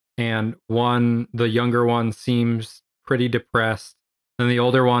older. And the younger one seems pretty depressed. And the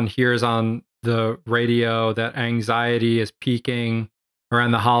older one hears on the radio that anxiety is peaking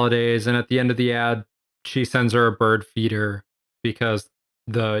around the holidays. And at the end of the ad, she sends her a bird feeder because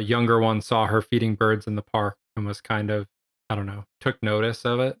the younger one saw her feeding birds in the park and was kind of, I don't know, took notice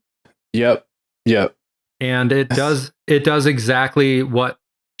of it. Yep. And it does exactly what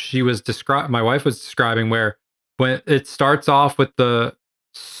my wife was describing, where when it starts off with the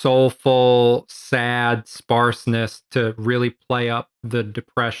soulful, sad sparseness to really play up the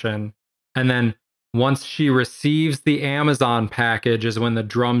depression. And then once she receives the Amazon package is when the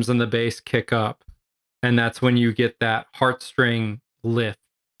drums and the bass kick up. And that's when you get that heartstring lift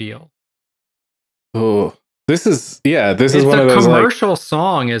feel. Oh, this is one of those commercial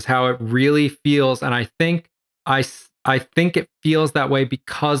song is how it really feels. And I think it feels that way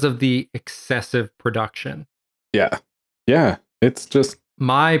because of the excessive production. Yeah. It's just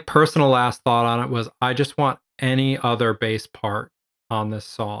my personal last thought on it was I just want any other bass part on this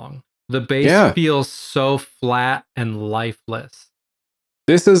song. The bass feels so flat and lifeless.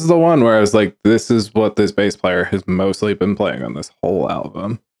 This is the one where I was like, this is what this bass player has mostly been playing on this whole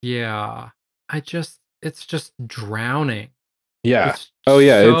album. Yeah. It's just drowning. Yeah.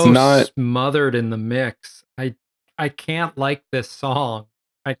 It's not smothered in the mix. I can't like this song.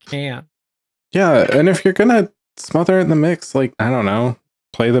 I can't. Yeah, and if you're gonna smother it in the mix, like, I don't know,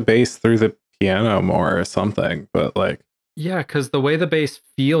 play the bass through the piano more or something. But like, yeah, because the way the bass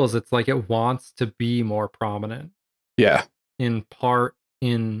feels, it's like it wants to be more prominent. Yeah. In part,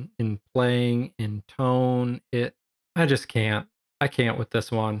 in playing, in tone. I just can't. I can't with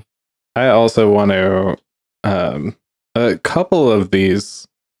this one. I also want to a couple of these,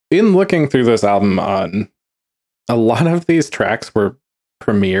 in looking through this album, on a lot of these tracks were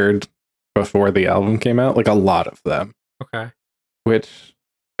premiered before the album came out, like a lot of them. Okay. Which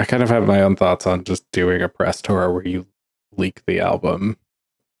I kind of have my own thoughts on just doing a press tour where you leak the album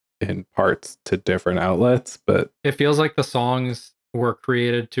in parts to different outlets, but it feels like the songs were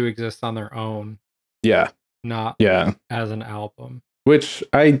created to exist on their own. Yeah. Not as an album. Which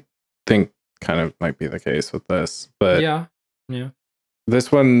I think kind of might be the case with this, but yeah.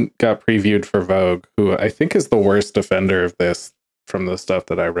 this one got previewed for Vogue, who I think is the worst offender of this from the stuff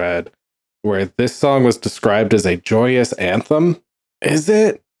that I read, where this song was described as a joyous anthem. Is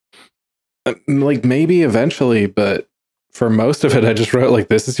it? Like, maybe eventually, but for most of it, I just wrote, like,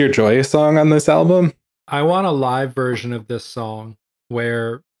 this is your joyous song on this album? I want a live version of this song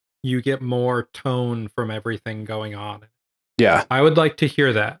where you get more tone from everything going on. Yeah. I would like to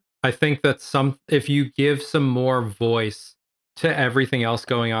hear that. I think that if you give some more voice to everything else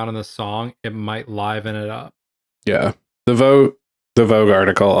going on in the song, it might liven it up. Yeah. The Vogue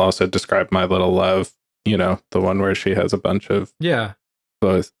article also described My Little Love, the one where she has a bunch of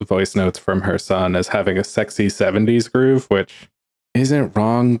voice notes from her son as having a sexy 70s groove, which isn't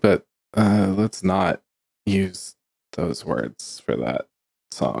wrong, but let's not use those words for that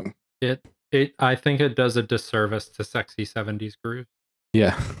song. I think it does a disservice to sexy 70s groove.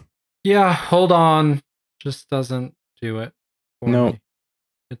 Yeah. Yeah, hold on. Just doesn't do it for me.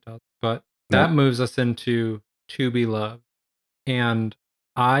 It does. But that moves us into To Be Loved. And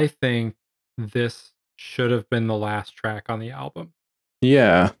I think this should have been the last track on the album.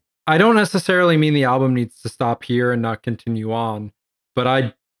 Yeah. I don't necessarily mean the album needs to stop here and not continue on, but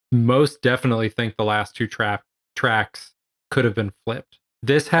I most definitely think the last two tracks could have been flipped.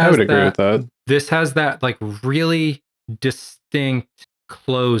 I would agree with that. This has that like really distinct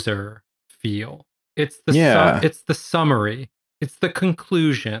closer feel. It's the summary. It's the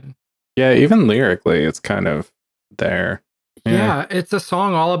conclusion. Yeah, even lyrically, it's kind of there. Yeah, it's a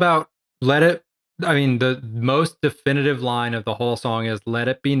song all about the most definitive line of the whole song is "Let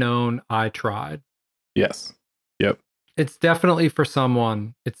it be known I tried." Yes. Yep. It's definitely for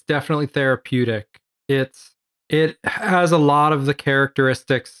someone. It's definitely therapeutic. It has a lot of the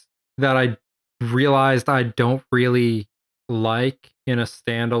characteristics that I realized I don't really like in a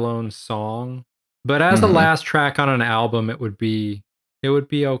standalone song. But as the last track on an album, it would be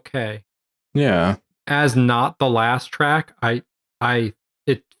okay. Yeah. As not the last track,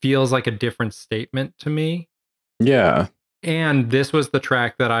 it feels like a different statement to me. Yeah. And this was the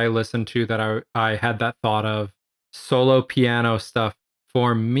track that I listened to that I had that thought of. Solo piano stuff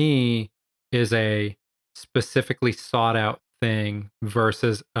for me is a specifically sought out thing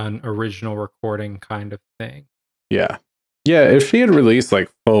versus an original recording kind of thing. Yeah. Yeah, if she had released like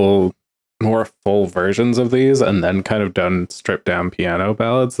more full versions of these and then kind of done stripped down piano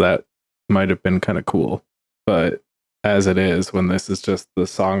ballads, that might have been kind of cool. But as it is, when this is just the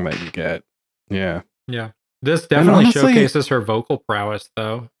song that you get, yeah. Yeah. This definitely showcases her vocal prowess,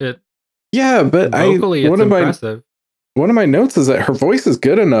 though. Yeah, but vocally, it's impressive. One of my notes is that her voice is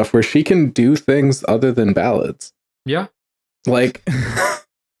good enough where she can do things other than ballads. Yeah. Like,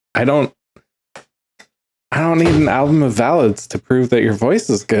 I don't need an album of ballads to prove that your voice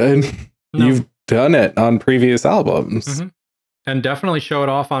is good. No. You've done it on previous albums. Mm-hmm. And definitely show it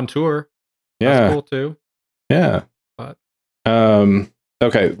off on tour. Yeah. That's cool too. Yeah. But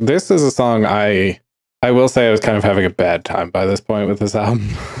okay, this is a song I will say I was kind of having a bad time by this point with this album.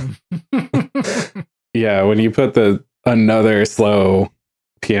 Yeah, when you put another slow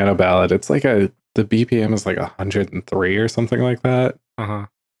piano ballad, it's like the BPM is like 103 or something like that. Uh-huh.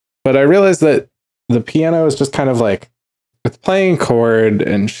 But I realized that the piano is just kind of like it's playing chord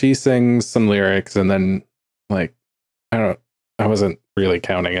and she sings some lyrics and then like I wasn't really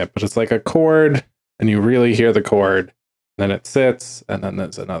counting it, but it's like a chord and you really hear the chord, then it sits and then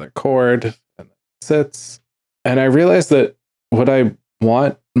there's another chord and it sits. And I realized that what I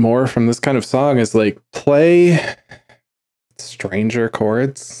want more from this kind of song is like play stranger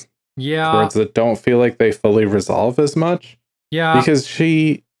chords. Yeah. Chords that don't feel like they fully resolve as much. Yeah. Because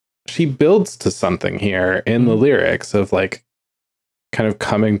she builds to something here in the lyrics of like kind of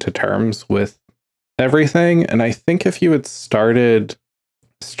coming to terms with everything. And I think if you had started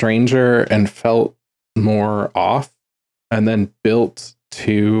Stranger and felt more off and then built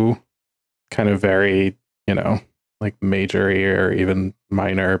to kind of very, like major or even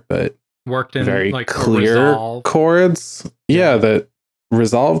minor, but worked in very like clear chords. Yeah, that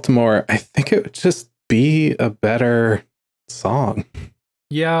resolved more. I think it would just be a better song.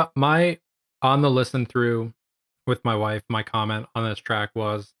 Yeah, on the listen through with my wife, my comment on this track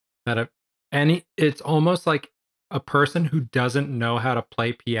was that it's almost like a person who doesn't know how to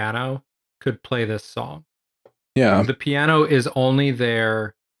play piano could play this song. Yeah. The piano is only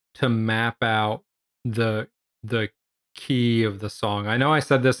there to map out the key of the song. I know I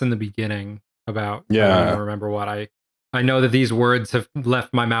said this in the beginning about I don't even remember what I know that these words have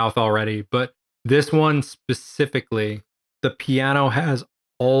left my mouth already, but this one specifically, the piano has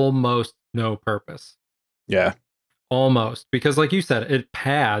almost no purpose. Yeah. Almost. Because like you said, it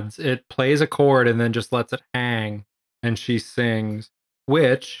pads, it plays a chord and then just lets it hang and she sings.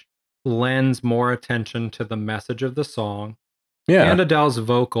 which lends more attention to the message of the song and Yeah. Adele's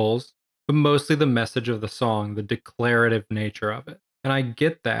vocals, but mostly the message of the song, the declarative nature of it. And I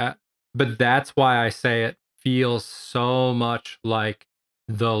get that, but that's why I say it feels so much like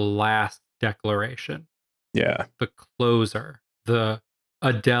the last declaration, Yeah. the closer, the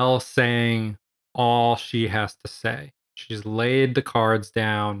Adele saying all she has to say. She's laid the cards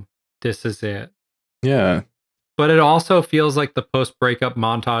down. This is it. Yeah. But it also feels like the post breakup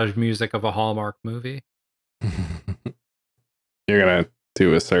montage music of a Hallmark movie. You're gonna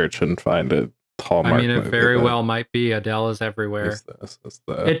do a search and find a I mean, Hallmark it movie very that well might be. Adele is everywhere. is this. Is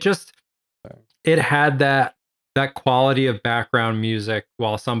the It just thing. it had that quality of background music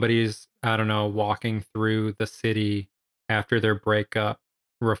while somebody's, I don't know, walking through the city after their breakup,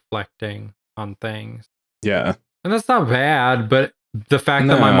 reflecting on things. Yeah. And that's not bad, but the fact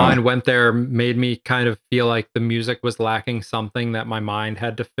that my No. mind went there made me kind of feel like the music was lacking something that my mind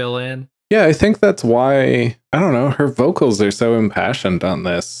had to fill in. Yeah, I think that's why, I don't know, her vocals are so impassioned on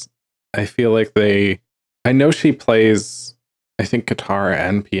this. I feel like I know she plays, I think, guitar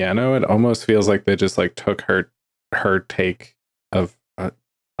and piano. It almost feels like they just like took her take of,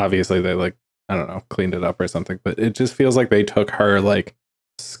 obviously they like, I don't know, cleaned it up or something, but it just feels like they took her like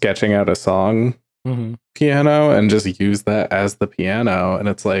sketching out a song piano and just used that as the piano. And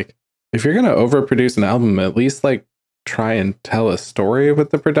it's like, if you're going to overproduce an album, at least like try and tell a story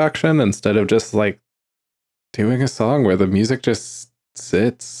with the production instead of just like doing a song where the music just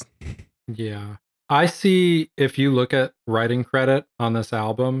sits. Yeah. I see if you look at writing credit on this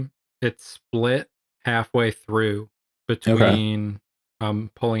album, it's split halfway through Okay. between I'm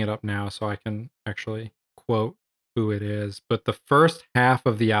pulling it up now so I can actually quote who it is. But the first half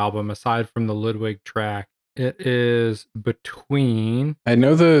of the album, aside from the Ludwig track, it is between I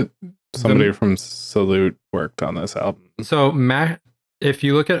know that somebody the from Salute worked on this album. so if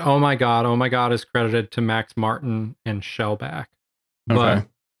you look at Oh My God is credited to Max Martin and Shellback. Okay. But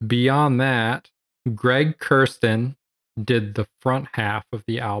beyond that, Greg Kurstin did the front half of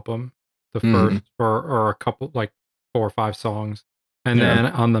the album, the first Mm, or a couple like 4 or 5 songs. And yeah. then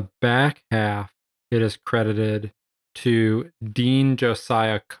on the back half, it is credited to Dean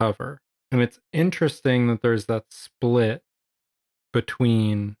Josiah Cover. And it's interesting that there's that split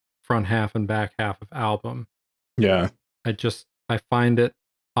between front half and back half of album. Yeah. I find it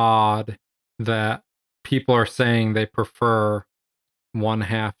odd that people are saying they prefer one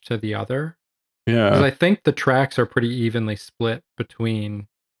half to the other. Because Yeah. I think the tracks are pretty evenly split between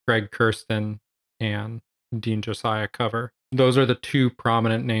Greg Kurstin and Dean Josiah Cover. Those are the two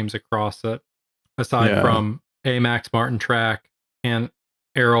prominent names across it, aside Yeah. from a Max Martin track and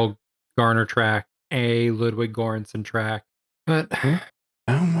Errol Garner track, a Ludwig Göransson track. But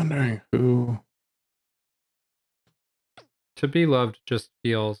I'm wondering who. To Be Loved just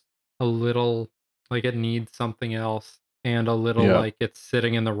feels a little like it needs something else and a little Yeah. like it's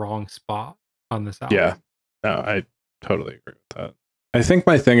sitting in the wrong spot on this album. Yeah. No, I totally agree with that. I think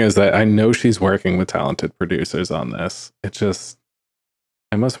my thing is that I know she's working with talented producers on this. It just,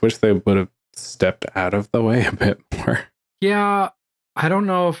 I must wish they would have stepped out of the way a bit more. Yeah, I don't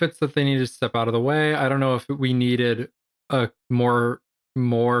know if it's that they need to step out of the way. I don't know if we needed a more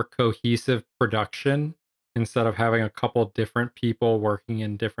cohesive production instead of having a couple different people working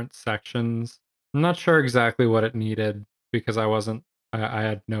in different sections. I'm not sure exactly what it needed because I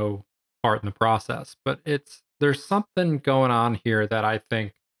had no part in the process, but there's something going on here that I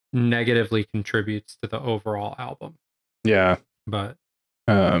think negatively contributes to the overall album. Yeah. But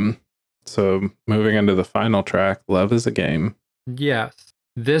Um, so moving into the final track, Love is a Game. yes,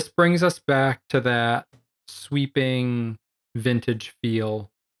 this brings us back to that sweeping vintage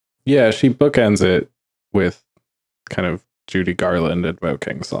feel. Yeah, she bookends it with kind of Judy Garland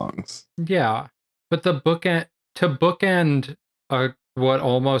invoking songs. Yeah, but to bookend what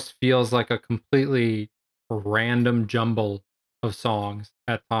almost feels like a completely random jumble of songs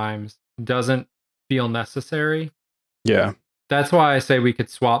at times doesn't feel necessary. Yeah. That's why I say we could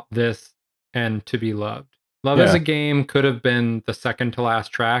swap this and To Be Loved. Love is a Yeah. Game could have been the second to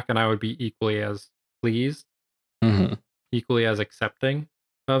last track, and I would be equally as pleased, Hmm. equally as accepting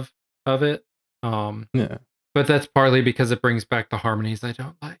of it. Yeah. But that's partly because it brings back the harmonies I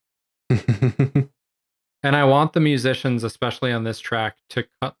don't like. And I want the musicians, especially on this track, to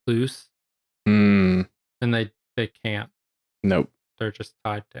cut loose, Mm, and they can't. nope. They're just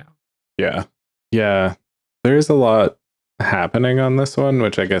tied down. Yeah. Yeah. There's a lot happening on this one,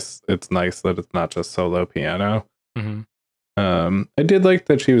 which I guess it's nice that it's not just solo piano. Hmm. I did like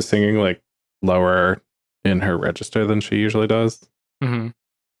that she was singing like lower in her register than she usually does. Hmm.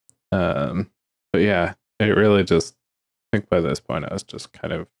 But yeah, it really just think by this point I was just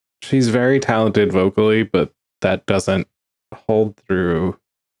kind of, she's very talented vocally, but that doesn't hold through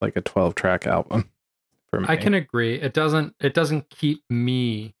like a 12-track album for me. I can agree. It doesn't keep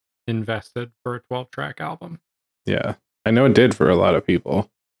me invested for a 12-track album. Yeah. I know it did for a lot of people,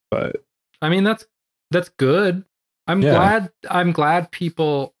 but I mean, that's good. yeah. I'm glad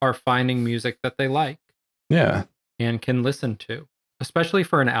people are finding music that they like Yeah. and can listen to, especially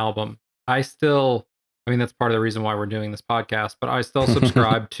for an album. I mean, that's part of the reason why we're doing this podcast, but I still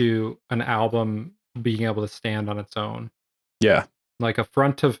subscribe to an album being able to stand on its own. Yeah. Like a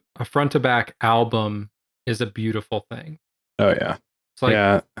front to back album is a beautiful thing. Oh yeah. It's like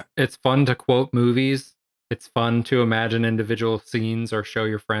Yeah. it's fun to quote movies. It's fun to imagine individual scenes or show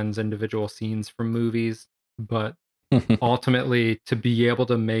your friends individual scenes from movies, but ultimately to be able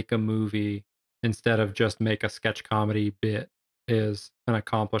to make a movie instead of just make a sketch comedy bit is an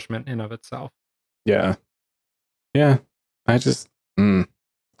accomplishment in of itself. Yeah. Yeah. I just I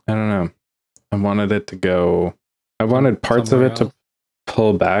don't know. I wanted it to go, I wanted parts of it to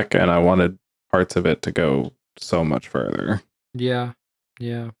pull back, and I wanted parts of it to go so much further. Yeah.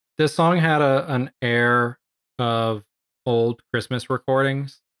 Yeah. This song had an air of old Christmas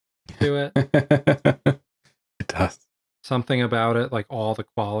recordings to it. It does. Something about it, like all the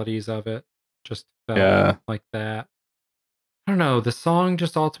qualities of it, just felt like that. I don't know. The song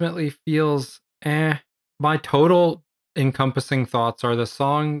just ultimately feels eh. My total encompassing thoughts are the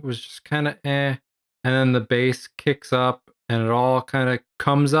song was just kind of eh. And then the bass kicks up and it all kind of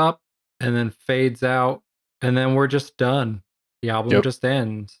comes up and then fades out. And then we're just done. The album just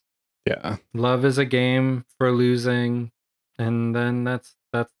ends. Yeah. Love is a game for losing. And then that's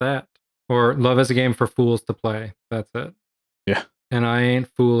that. Or love is a game for fools to play. That's it. Yeah. And I ain't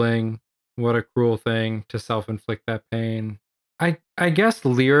fooling. What a cruel thing to self-inflict that pain. I guess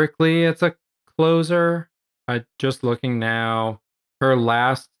lyrically it's a closer. I just looking now, her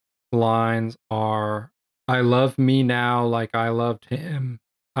last lines are I love me now like I loved him.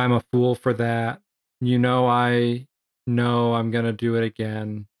 I'm a fool for that. I know I'm gonna do it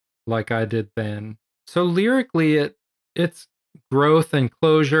again like I did then. So lyrically it's growth and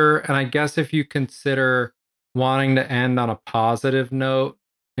closure. And I guess if you consider wanting to end on a positive note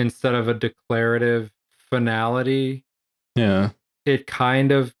instead of a declarative finality, Yeah. it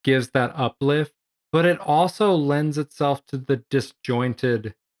kind of gives that uplift, but it also lends itself to the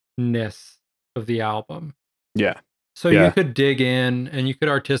disjointedness of the album. Yeah. So you could dig in and you could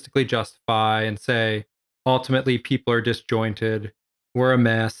artistically justify and say, ultimately, people are disjointed. We're a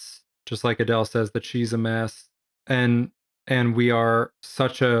mess, just like Adele says that she's a mess. And we are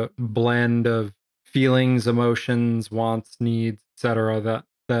such a blend of feelings, emotions, wants, needs, etc.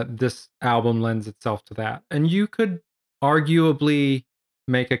 that this album lends itself to that. And you could arguably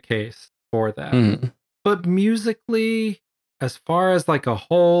make a case for that. Mm. But musically, as far as like a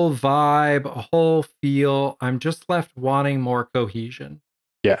whole vibe, a whole feel, I'm just left wanting more cohesion.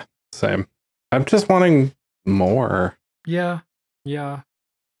 Yeah, same. I'm just wanting more. Yeah. Yeah.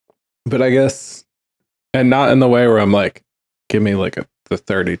 But I guess, and not in the way where I'm like, give me like the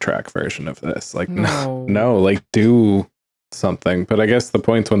 30-track version of this. Like, no, like do something. But I guess the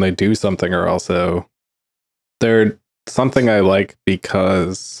points when they do something are also, they're something I like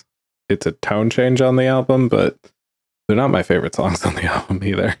because it's a tone change on the album, but they're not my favorite songs on the album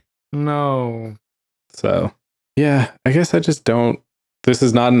either. No. So, yeah, I guess I just don't, this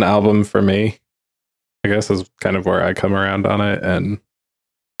is not an album for me. I guess is kind of where I come around on it, and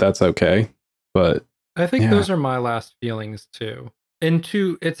that's okay. But I think those are my last feelings too. It's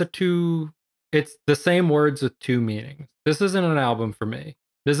the same words with two meanings. This isn't an album for me.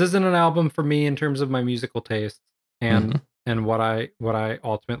 This isn't an album for me in terms of my musical tastes and what I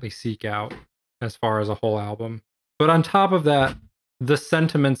ultimately seek out as far as a whole album. But on top of that, the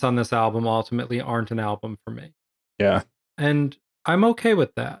sentiments on this album ultimately aren't an album for me. Yeah. And I'm okay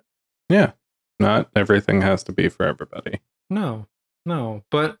with that. Yeah. Not everything has to be for everybody. No.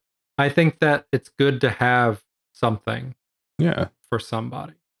 But I think that it's good to have something. Yeah. For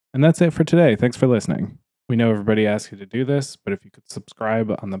somebody. And that's it for today. Thanks for listening. We know everybody asks you to do this, but if you could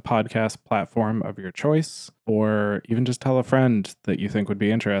subscribe on the podcast platform of your choice, or even just tell a friend that you think would be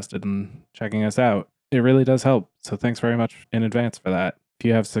interested in checking us out, it really does help. So thanks very much in advance for that. If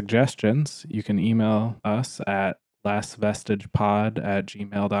you have suggestions, you can email us at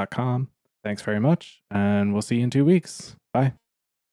lastvestagepod@gmail.com. Thanks very much, and we'll see you in 2 weeks. Bye.